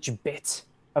sign each bit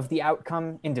of the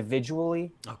outcome individually.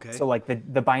 Okay. So like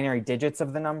the binary digits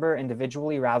of the number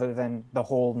individually rather than the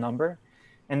whole number.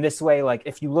 And this way, like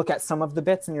if you look at some of the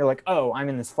bits and you're like, oh, I'm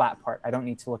in this flat part, I don't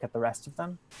need to look at the rest of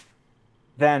them.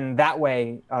 Then that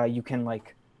way you can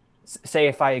like, say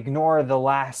if I ignore the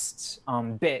last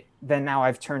bit, then now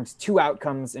I've turned 2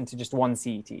 outcomes into just 1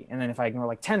 CET. And then if I ignore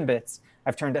like 10 bits,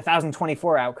 I've turned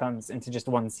 1,024 outcomes into just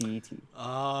 1 CET.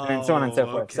 Oh, and so on and so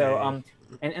forth. Okay. So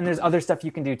and there's other stuff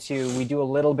you can do too. We do a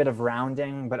little bit of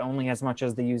rounding, but only as much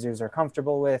as the users are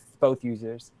comfortable with, both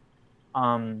users.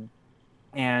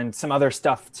 And some other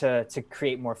stuff to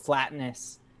create more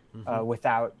flatness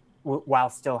while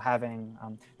still having,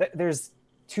 there's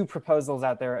 2 proposals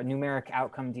out there, numeric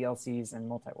outcome DLCs and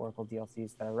multi-oracle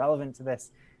DLCs that are relevant to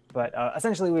this. But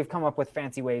essentially, we've come up with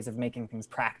fancy ways of making things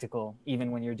practical,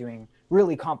 even when you're doing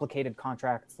really complicated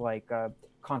contracts like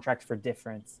contract for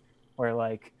difference, where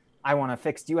like, I want a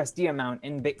fixed USD amount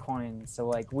in Bitcoin. So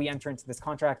like we enter into this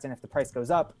contract, and if the price goes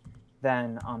up,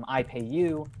 then I pay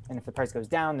you. And if the price goes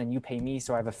down, then you pay me.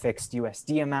 So I have a fixed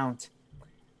USD amount,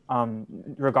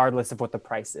 regardless of what the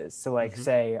price is. So like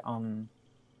say,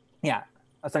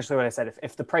 essentially what I said,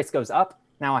 if the price goes up,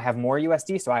 now I have more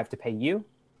USD, so I have to pay you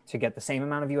to get the same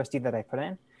amount of USD that I put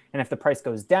in. And if the price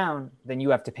goes down, then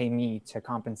you have to pay me to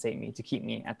compensate me, to keep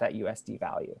me at that USD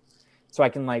value. So I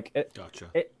can like, a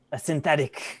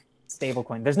synthetic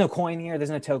stablecoin. There's no coin here, there's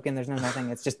no token, there's no nothing,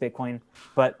 it's just Bitcoin.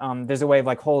 But there's a way of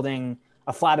like holding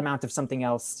a flat amount of something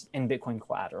else in Bitcoin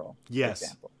collateral, for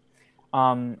example.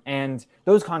 And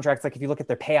those contracts, like if you look at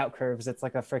their payout curves, it's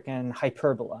like a freaking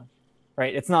hyperbola,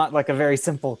 right? It's not like a very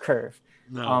simple curve.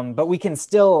 No. But we can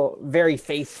still very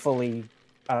faithfully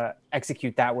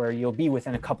execute that where you'll be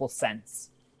within a couple cents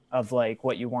of like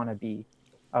what you want to be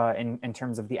in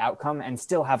terms of the outcome, and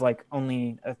still have like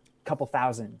only a couple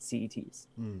thousand CETs,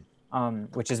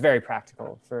 which is very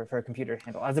practical for a computer to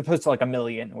handle, as opposed to like 1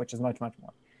 million, which is much, much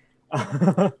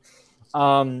more.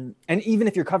 And even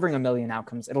if you're covering 1 million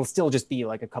outcomes, it'll still just be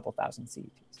like a couple thousand CETs.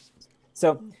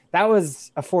 So that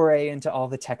was a foray into all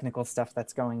the technical stuff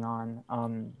that's going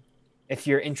on. If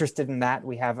you're interested in that,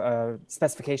 we have a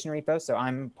specification repo. So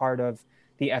I'm part of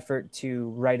the effort to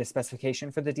write a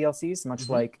specification for the DLCs, much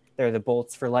like they're the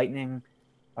bolts for Lightning,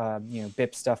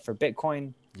 BIP stuff for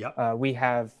Bitcoin. Yep. We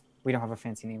don't have a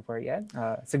fancy name for it yet.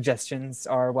 Suggestions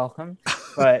are welcome,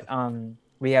 but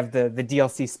we have the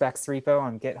DLC specs repo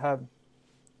on GitHub,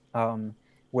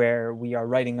 where we are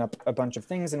writing up a bunch of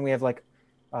things, and we have like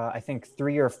I think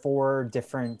 3 or 4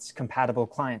 different compatible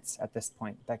clients at this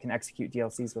point that can execute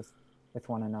DLCs with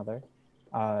one another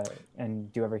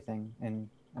and do everything in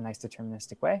a nice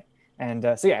deterministic way. And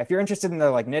so yeah, if you're interested in the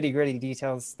like nitty gritty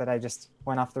details that I just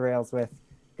went off the rails with,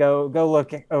 go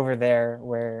look over there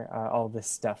where all this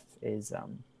stuff is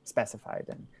specified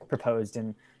and proposed.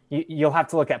 And you'll have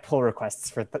to look at pull requests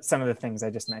for some of the things I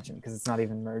just mentioned, because it's not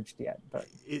even merged yet. But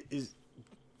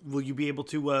will you be able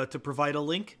to provide a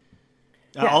link?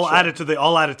 Yeah, I'll sure. add it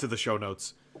to the show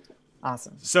notes.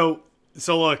 Awesome.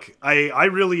 So look, I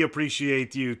really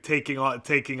appreciate you taking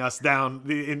us down.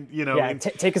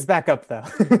 Take us back up though.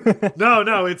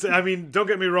 No, it's, I mean, don't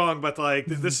get me wrong, but like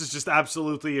this is just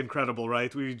absolutely incredible,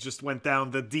 right? We just went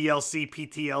down the DLC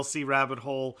PTLC rabbit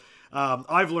hole.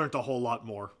 I've learned a whole lot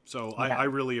more, so yeah. I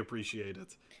really appreciate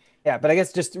it. Yeah, but I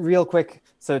guess just real quick,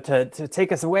 so to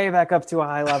take us way back up to a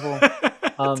high level,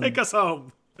 take us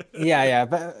home. But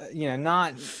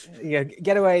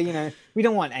get away. We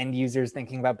don't want end users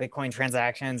thinking about Bitcoin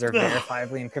transactions or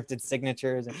verifiably encrypted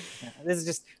signatures. And, this is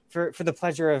just for the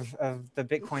pleasure of the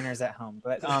Bitcoiners at home.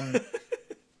 But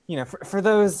for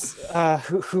those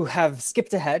who have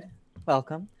skipped ahead,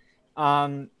 welcome.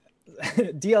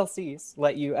 DLCs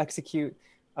let you execute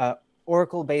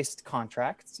Oracle-based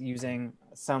contracts using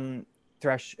some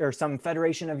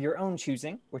federation of your own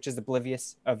choosing, which is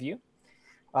oblivious of you.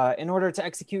 In order to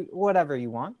execute whatever you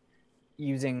want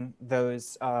using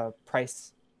those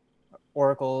price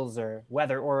oracles or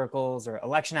weather oracles or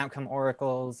election outcome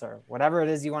oracles or whatever it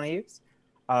is you want to use.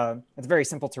 It's very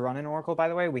simple to run an oracle, by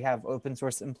the way. We have open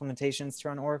source implementations to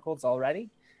run oracles already.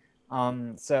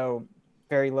 So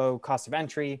very low cost of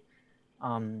entry.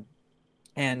 And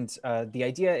the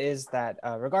idea is that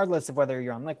regardless of whether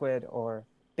you're on Liquid or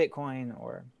Bitcoin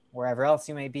or wherever else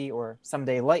you may be, or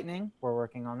someday Lightning, we're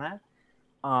working on that,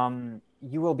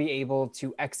 you will be able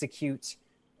to execute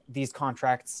these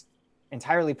contracts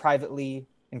entirely privately,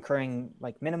 incurring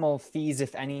like minimal fees,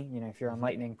 if any. You know, if you're on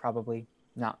Lightning, probably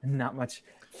not much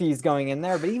fees going in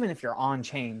there. But even if you're on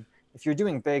chain, if you're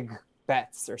doing big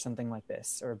bets or something like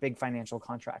this, or big financial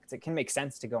contracts, it can make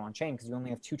sense to go on chain because you only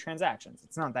have 2 transactions.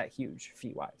 It's not that huge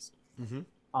fee wise.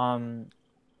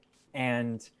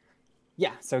 And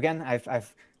yeah, so again,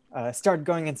 I've started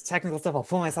going into technical stuff. I'll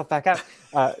pull myself back out.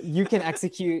 You can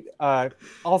execute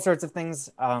all sorts of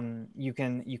things. You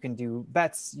can do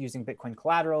bets using Bitcoin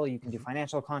collateral. You can do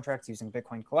financial contracts using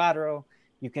Bitcoin collateral.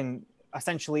 You can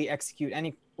essentially execute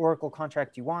any Oracle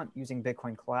contract you want using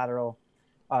Bitcoin collateral.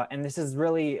 And this is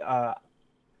really, I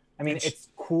mean, it's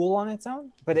cool on its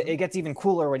own, but it gets even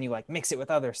cooler when you like mix it with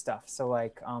other stuff. So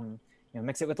like, you know,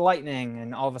 mix it with Lightning,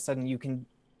 and all of a sudden you can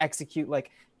execute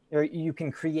like, or you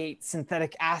can create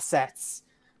synthetic assets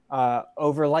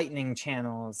over Lightning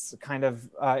channels. Kind of,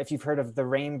 if you've heard of the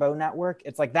Rainbow Network,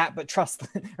 it's like that, but trust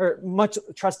or much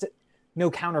trust, no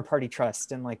counterparty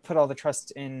trust, and like put all the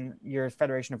trust in your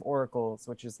federation of oracles,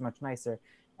 which is much nicer.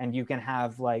 And you can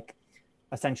have like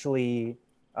essentially,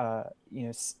 you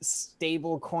know,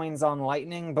 stable coins on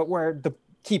Lightning, but where the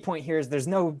key point here is there's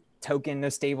no token, no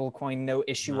stable coin, no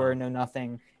issuer, no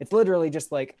nothing. It's literally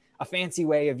just like a fancy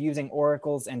way of using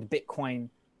oracles and Bitcoin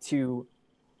to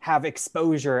have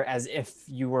exposure as if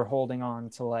you were holding on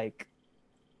to like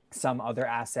some other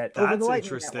asset over the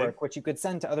Lightning Network, which you could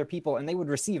send to other people and they would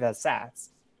receive as sats,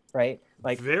 right?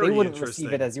 Like they wouldn't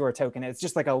receive it as your token. It's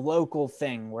just like a local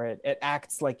thing where it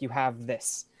acts like you have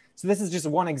this. So this is just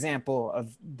one example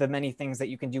of the many things that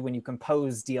you can do when you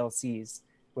compose DLCs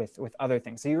with other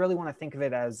things. So you really want to think of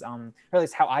it as, or at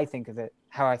least how I think of it,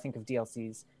 how I think of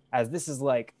DLCs, as this is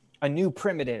like a new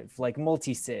primitive, like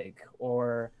multi-sig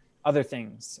or other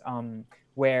things,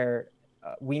 where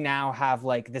we now have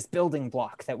like this building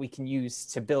block that we can use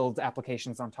to build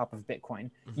applications on top of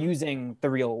Bitcoin using the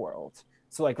real world.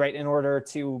 So like, right, in order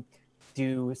to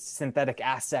do synthetic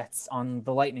assets on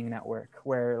the Lightning Network,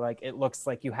 where like it looks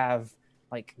like you have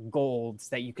like golds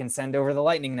that you can send over the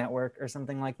Lightning Network or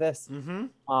something like this,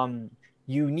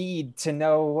 you need to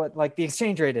know what like the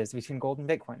exchange rate is between gold and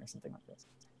Bitcoin or something like this.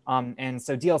 And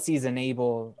so DLCs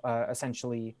enable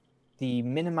essentially the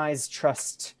minimized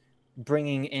trust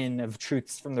bringing in of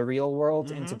truths from the real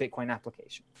world into Bitcoin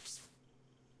applications,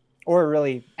 or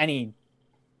really any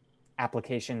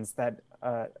applications that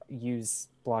use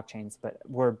blockchains, but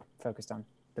we're focused on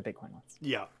the Bitcoin ones.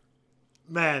 Yeah,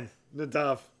 man,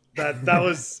 Nadav, that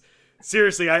was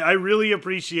seriously, I really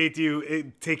appreciate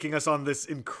you taking us on this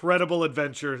incredible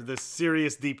adventure, this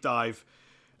serious deep dive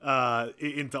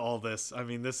into all this. I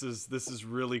mean, this is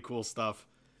really cool stuff.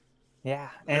 Yeah,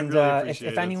 and really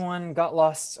if anyone got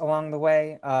lost along the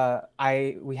way,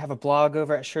 we have a blog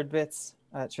over at SuredBits,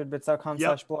 at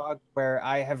suredbits.com/blog, where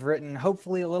I have written,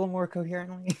 hopefully a little more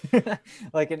coherently,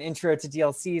 like an intro to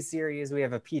DLC series. We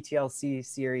have a PTLC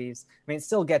series. I mean, it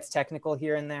still gets technical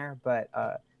here and there, but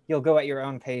you'll go at your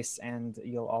own pace, and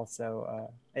you'll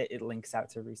also, it links out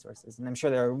to resources. And I'm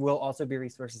sure there will also be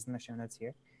resources in the show notes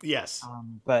here. Yes.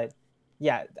 But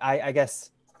yeah, I guess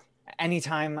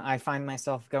anytime I find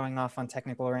myself going off on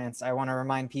technical rants, I want to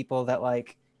remind people that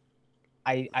like,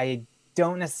 I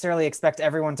don't necessarily expect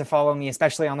everyone to follow me,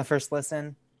 especially on the first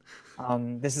listen.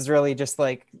 This is really just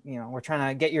like, you know, we're trying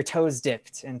to get your toes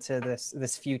dipped into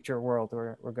this future world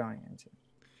we're going into.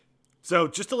 So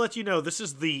just to let you know, this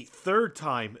is the third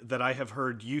time that I have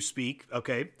heard you speak,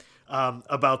 okay,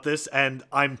 about this, and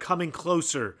I'm coming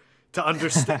closer to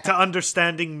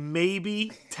understanding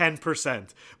maybe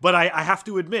 10%. But I have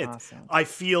to admit, awesome. I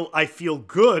feel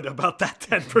good about that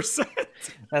 10%.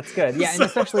 That's good. Yeah, and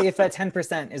especially if that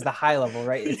 10% is the high level,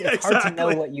 right? It's hard to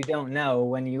know what you don't know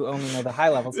when you only know the high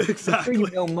levels. Exactly. I'm sure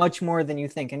you know much more than you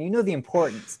think, and you know the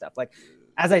important stuff. Like,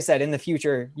 as I said, in the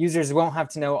future, users won't have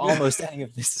to know almost any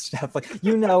of this stuff. Like,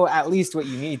 you know at least what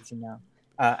you need to know,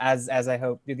 as I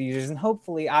hope do the users. And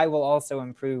hopefully I will also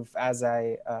improve as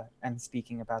I am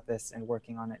speaking about this and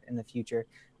working on it in the future.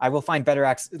 I will find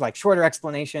better, shorter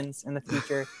explanations in the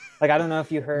future. Like, I don't know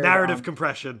if you heard... Narrative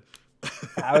compression.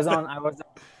 I was on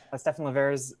Stephan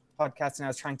Livera's podcast, and I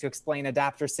was trying to explain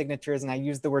adapter signatures, and I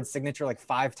used the word signature like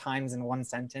 5 times in one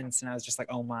sentence, and I was just like,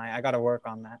 oh my, I got to work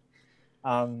on that.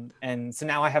 And so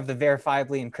now I have the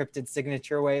verifiably encrypted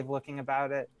signature way of looking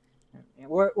about it.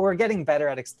 We're getting better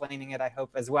at explaining it, I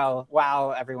hope, as well,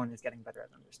 while everyone is getting better at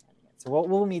understanding it. So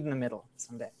we'll meet in the middle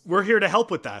someday. We're here to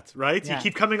help with that, right? Yeah. You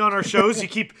keep coming on our shows, you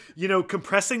keep,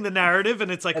 compressing the narrative,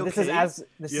 and it's like, this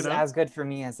is as good for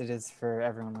me as it is for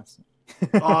everyone listening.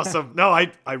 Awesome. No,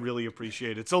 I really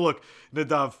appreciate it. So look,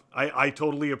 Nadav, I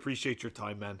totally appreciate your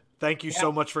time, man. Thank you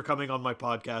so much for coming on my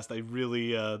podcast. I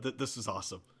really, this is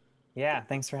awesome. Yeah,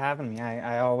 thanks for having me.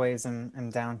 I always am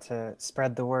down to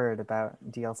spread the word about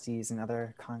DLCs and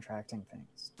other contracting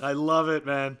things. I love it,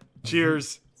 man.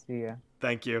 Cheers. See ya.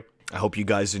 Thank you. I hope you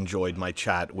guys enjoyed my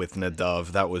chat with Nadav.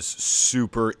 That was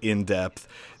super in-depth.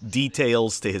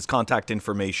 Details to his contact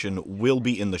information will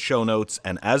be in the show notes.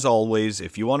 And as always,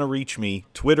 if you want to reach me,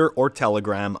 Twitter or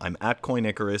Telegram, I'm at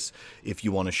CoinIcarus. If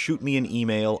you want to shoot me an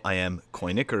email, I am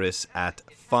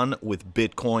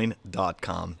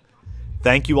coinicarus@funwithbitcoin.com.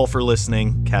 Thank you all for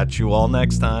listening. Catch you all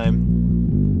next time.